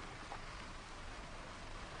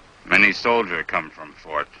 Many soldiers come from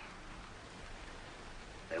Fort.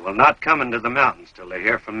 They will not come into the mountains till they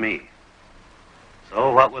hear from me.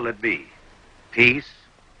 So what will it be? Peace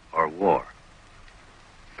or war?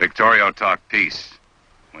 Victorio talked peace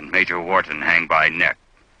when Major Wharton hang by neck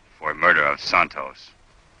for murder of Santos.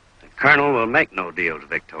 The colonel will make no deals,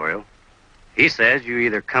 Victorio. He says you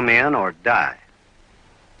either come in or die.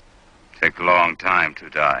 Take a long time to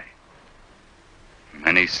die.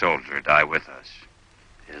 Many soldiers die with us.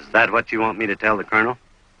 Is that what you want me to tell the colonel?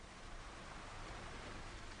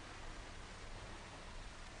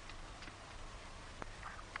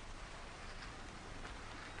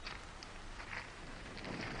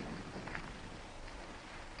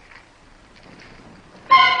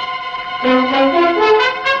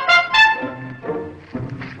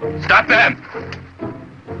 Stop them!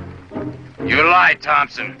 You lied,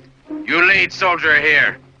 Thompson. You lead soldier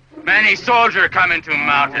here. Many soldier come into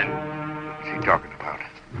mountain. What's he talking about?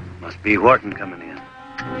 Must be Wharton coming in.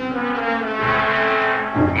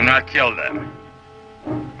 Do not kill them.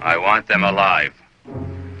 I want them alive.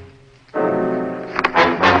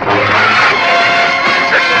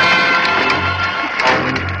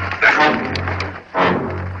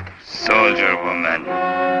 Soldier woman.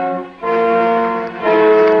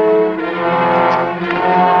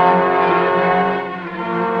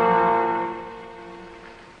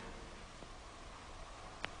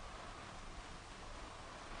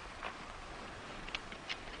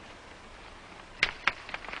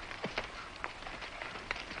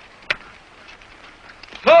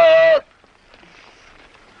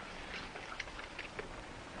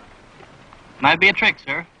 Might be a trick,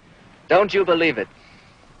 sir. Don't you believe it.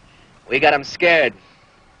 We got them scared.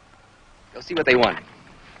 Go see what they want.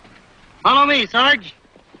 Follow me, Sarge.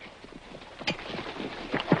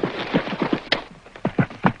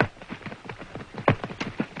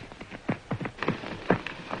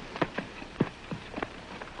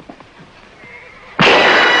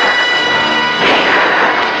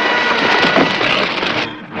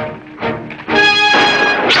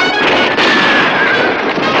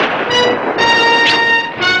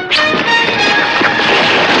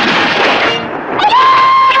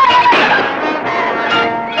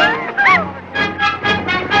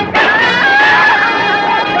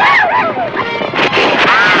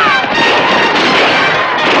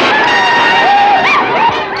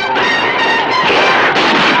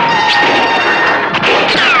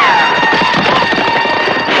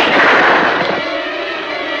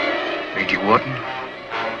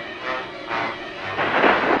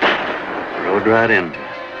 Right into it.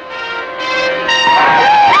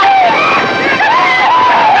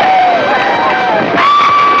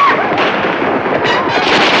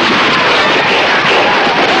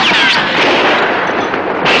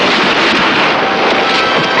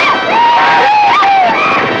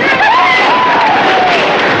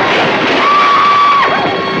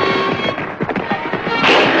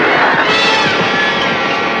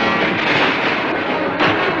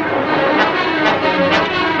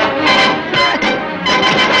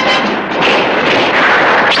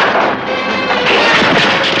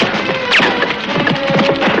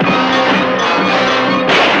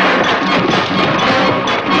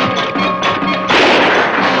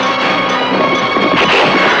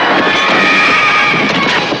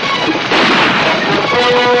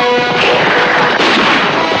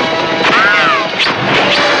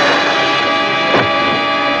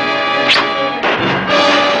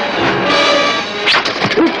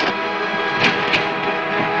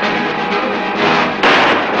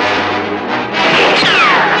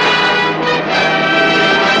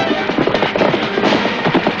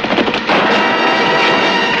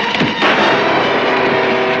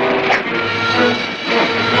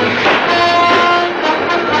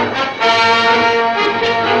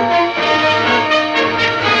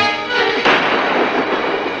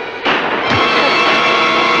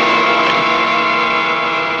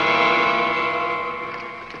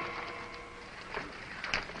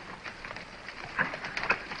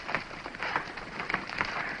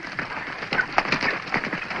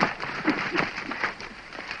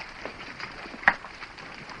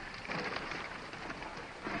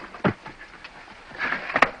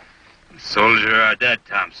 Soldiers are dead,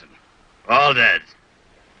 Thompson. All dead.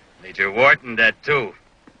 Major Wharton dead, too.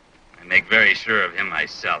 I make very sure of him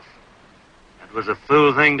myself. That was a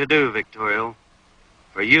fool thing to do, Victorio.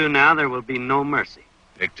 For you now, there will be no mercy.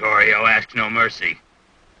 Victorio asks no mercy.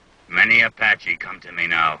 Many Apache come to me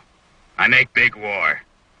now. I make big war.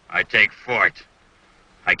 I take fort.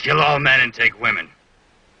 I kill all men and take women.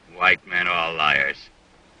 White men all liars.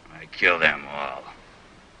 I kill them all.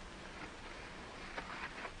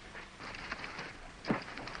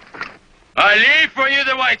 I leave for you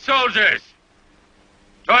the white soldiers.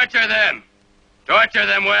 Torture them. Torture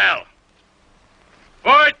them well.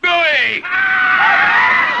 Fort Bowie!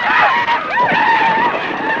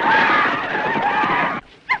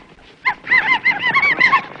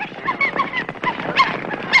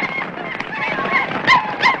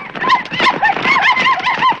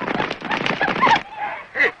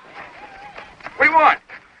 Hey, what do you want?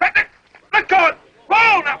 Let go!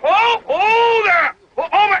 Whoa! Now, whoa there! Oh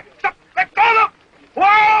my! Stop! Let go! Look!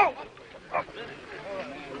 Whoa!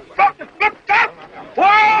 Stop! Look! Stop!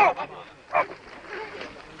 Whoa!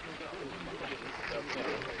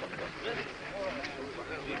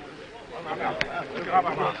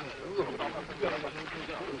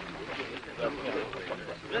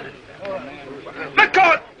 Let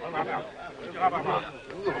go!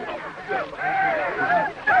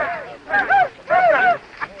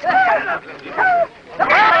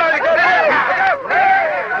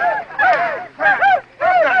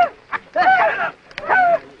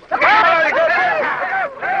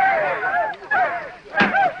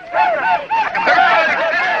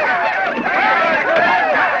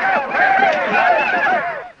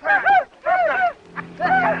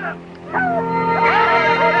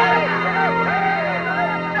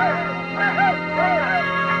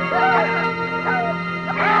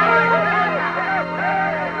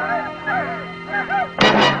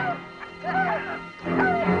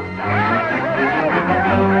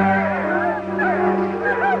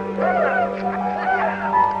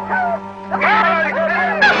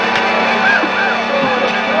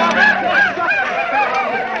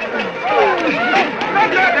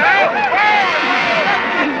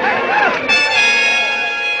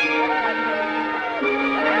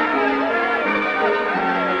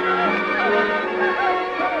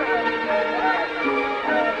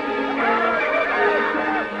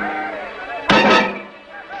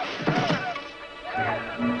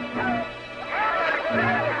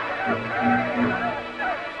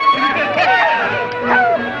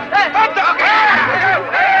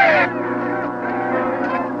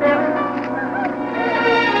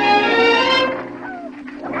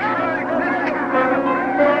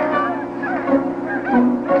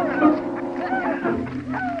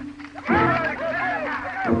 We'll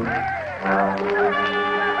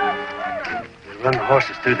run the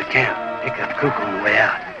horses through the camp. Pick up Cook on the way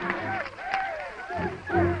out.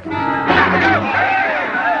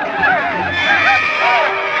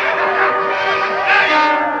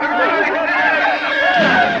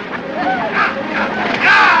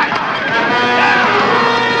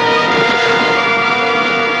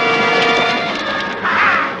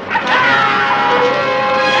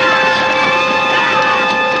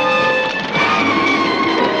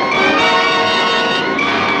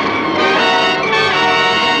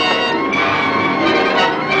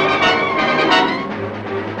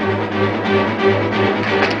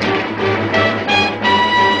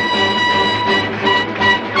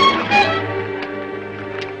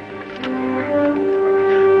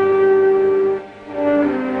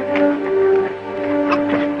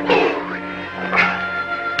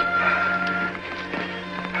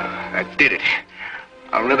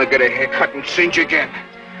 Get a haircut and singe again.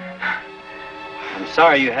 I'm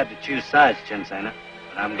sorry you had to choose sides, Chinzana,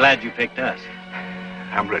 but I'm glad you picked us.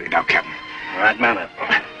 I'm ready now, Captain. All right, mount up.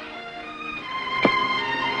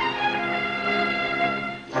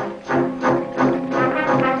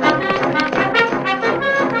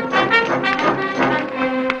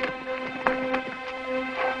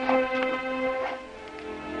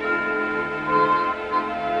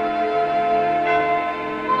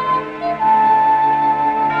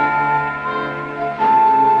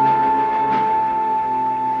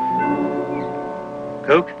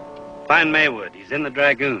 Cook, find Maywood. He's in the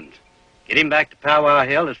Dragoons. Get him back to Powwow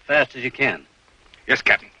Hill as fast as you can. Yes,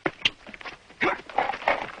 Captain.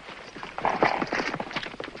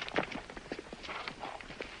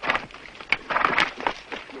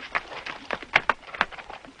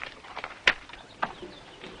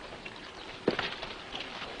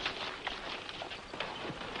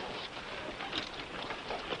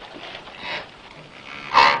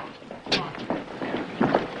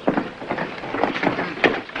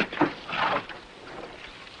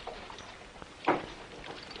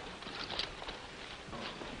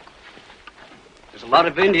 A lot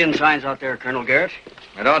of Indian signs out there, Colonel Garrett.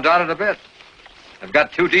 I don't doubt it a bit. I've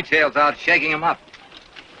got 2 details out shaking them up.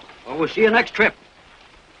 Well, we'll see you next trip.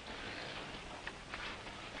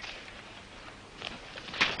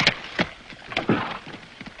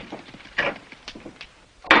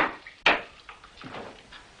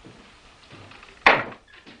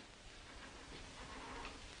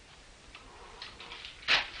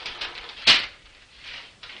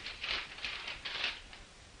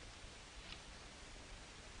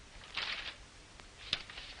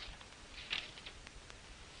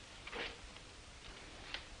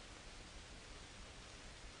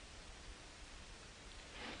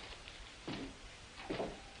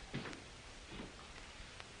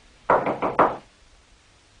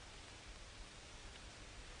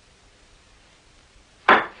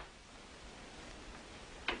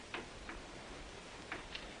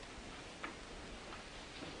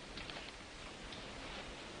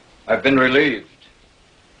 I've been relieved.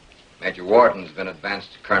 Major Wharton's been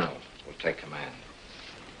advanced to colonel. Will take command.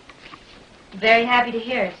 Very happy to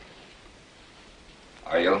hear it.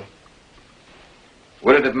 Are you?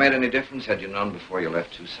 Would it have made any difference had you known before you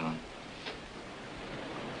left Tucson?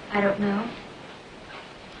 I don't know.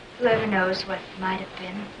 Whoever knows what might have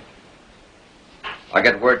been. I'll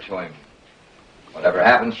get word to him. Whatever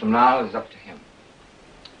happens from now is up to him.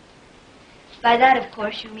 By that, of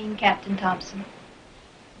course, you mean Captain Thompson.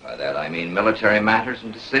 By that, I mean military matters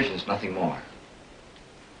and decisions, nothing more.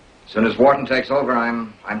 As soon as Wharton takes over,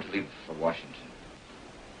 I'm to leave for Washington.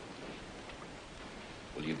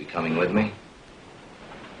 Will you be coming with me?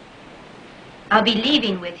 I'll be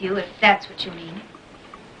leaving with you, if that's what you mean.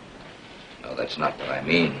 No, that's not what I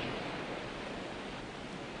mean.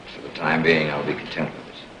 For the time being, I'll be content with it.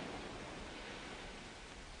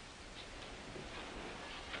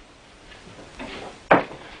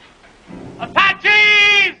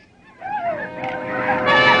 Apaches!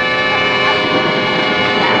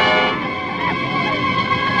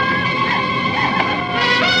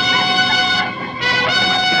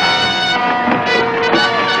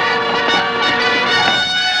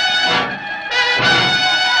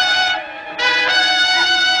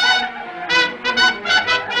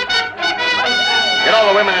 Get all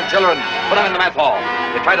the women and children. Put them in the mess hall.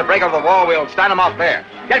 If they try to break over the wall, we'll stand them off there.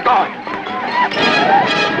 Get going.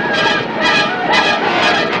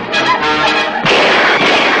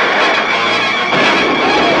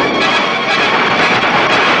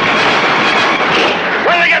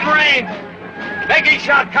 When they get range, make each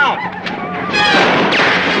shot count.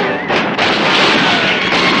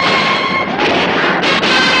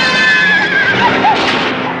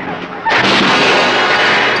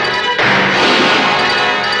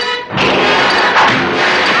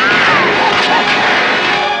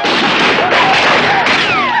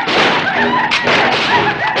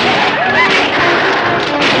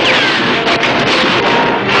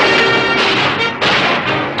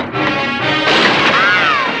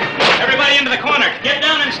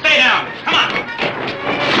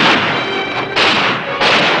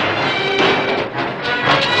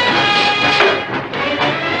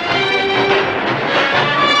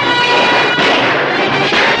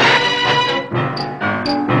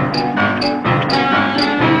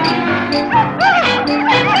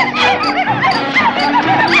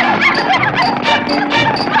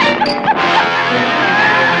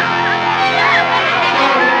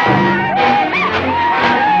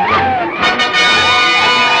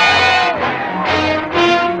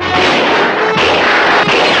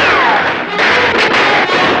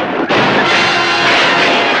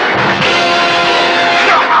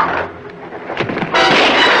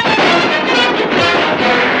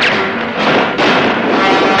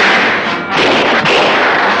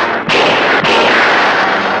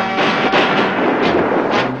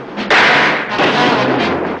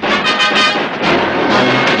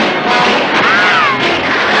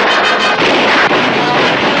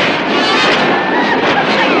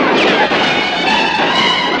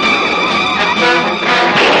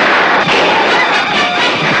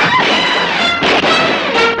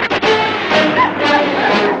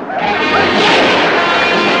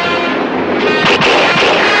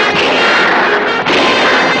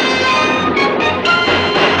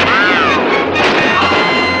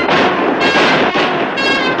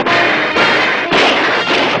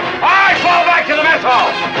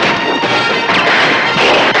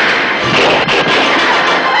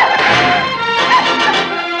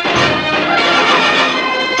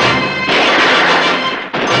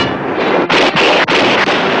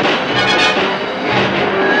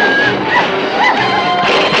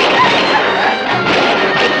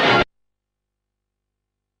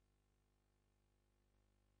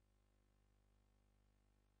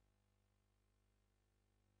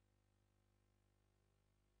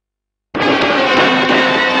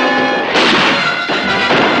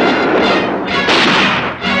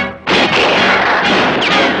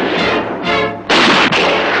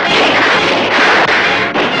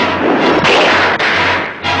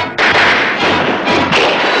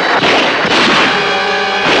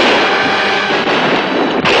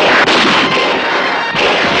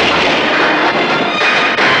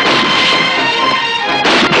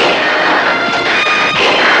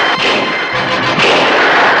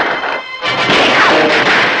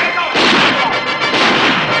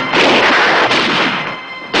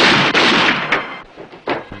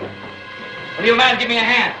 give me a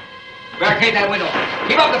hand. Barricade that window.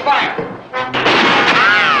 Keep up the fire.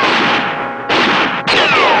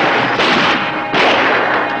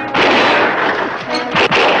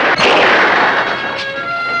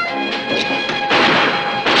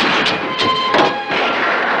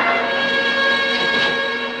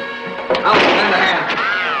 I'll lend a hand.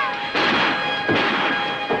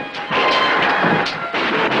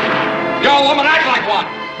 You old woman, act like one.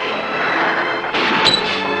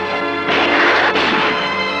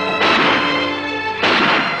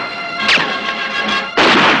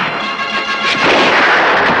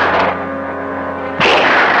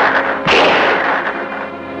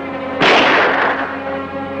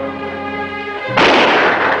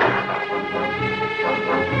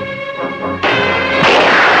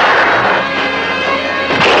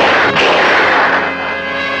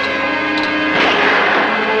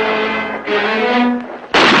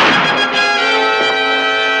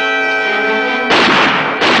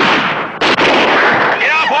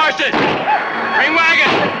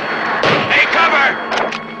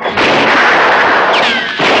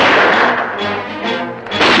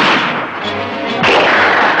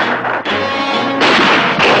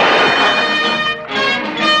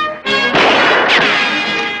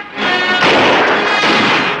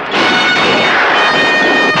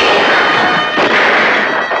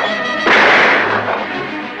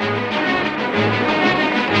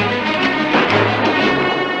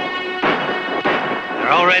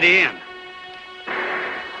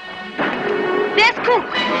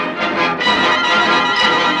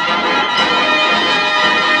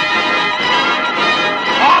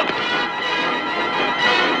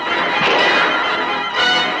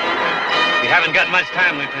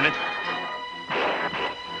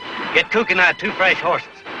 Cook and I 2 fresh horses.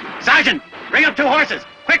 Sergeant, bring up 2 horses,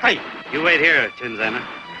 quickly! You wait here, Chinzana.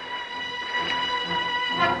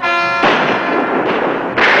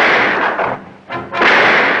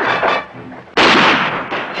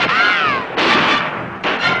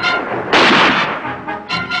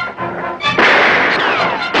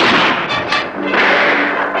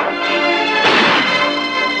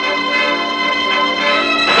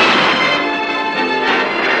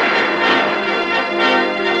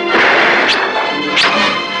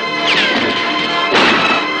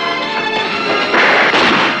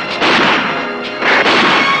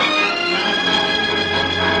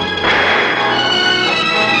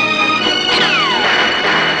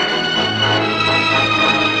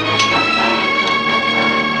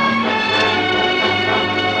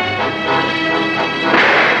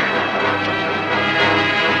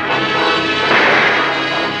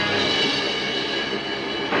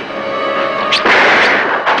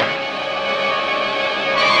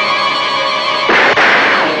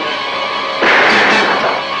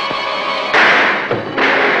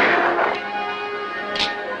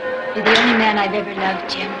 I've ever loved,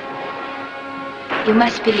 Jim. You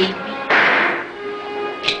must believe me.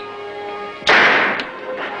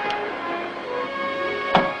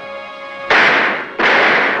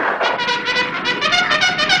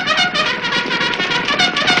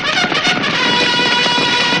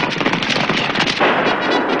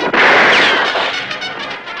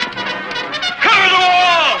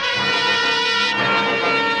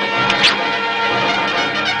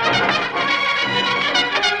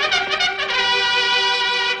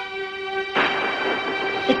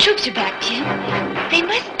 Troops are back, Jim. They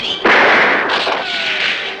must be.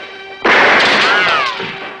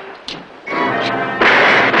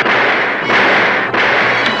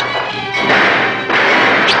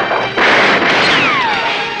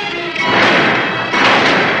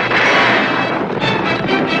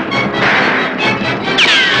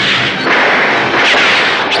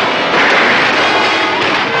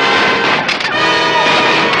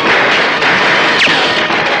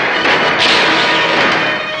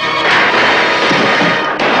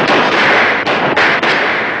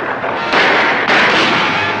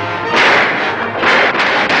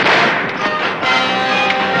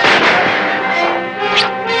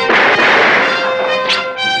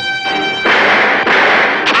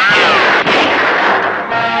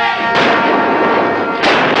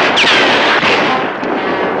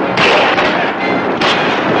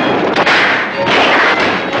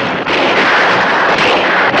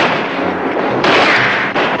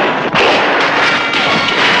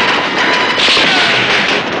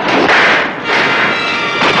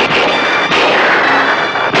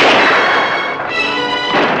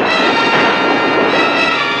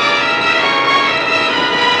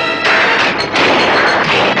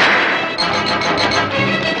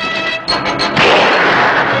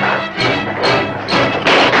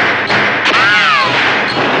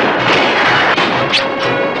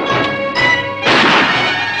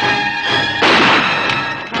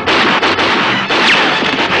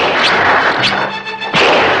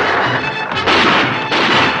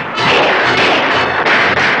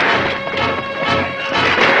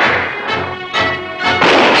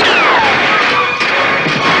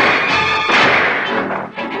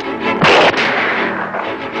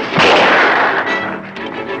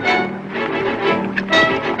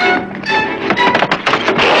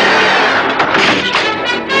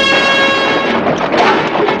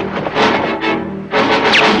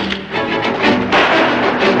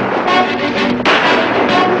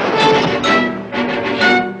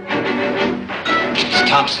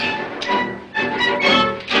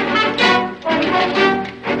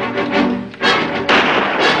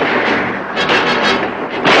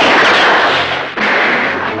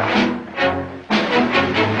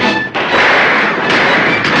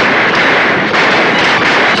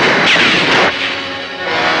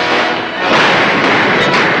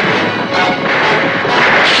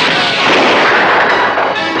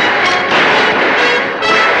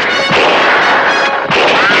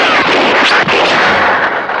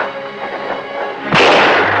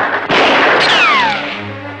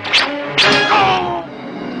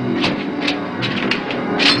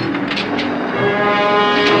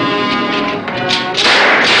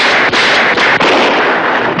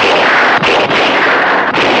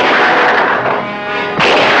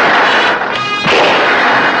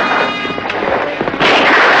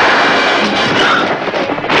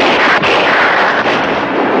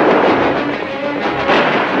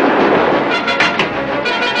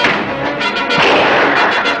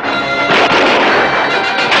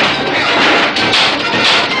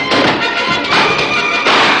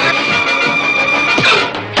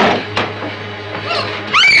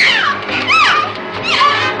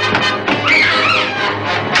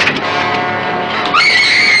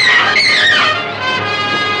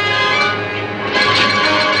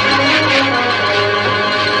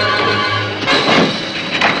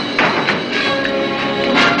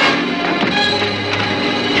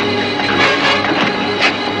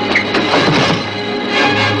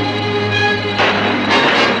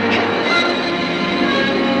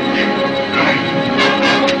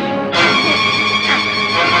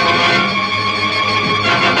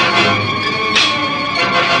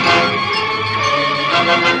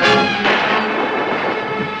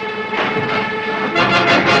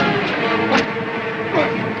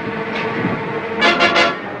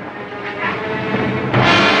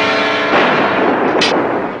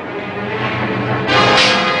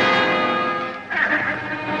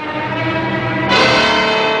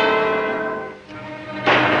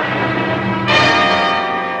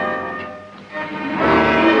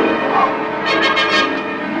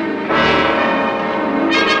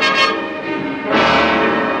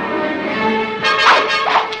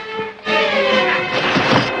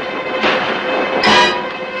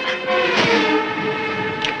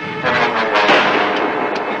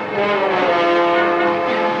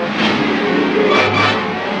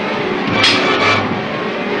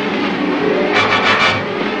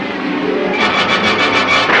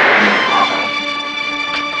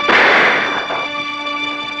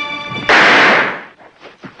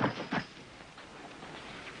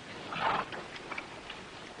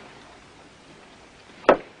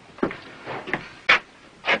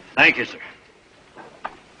 Thank you, sir.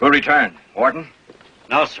 Who returned? Wharton?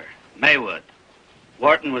 No, sir. Maywood.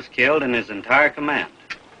 Wharton was killed and his entire command.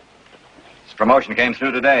 His promotion came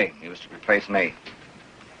through today. He was to replace me.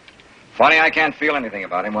 Funny, I can't feel anything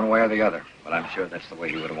about him one way or the other, but I'm sure that's the way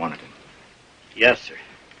he would have wanted it. Yes, sir.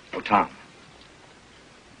 Oh, Tom,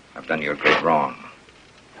 I've done you a great wrong.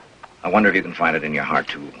 I wonder if you can find it in your heart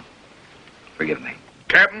to forgive me.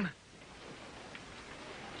 Captain?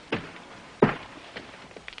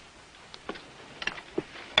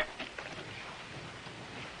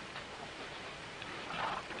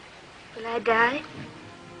 Will I die?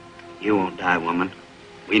 You won't die, woman.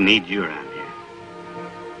 We need you around here.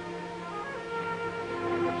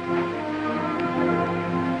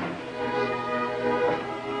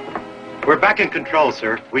 We're back in control,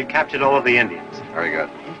 sir. We've captured all of the Indians. Very good.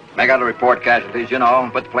 Make out a report casualties, you know,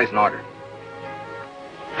 and put the place in order.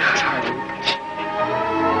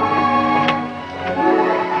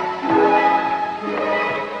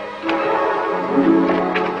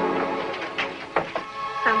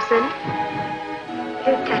 Thompson,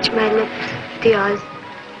 you touch my lips with yours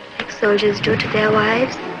like soldiers do to their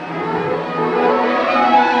wives.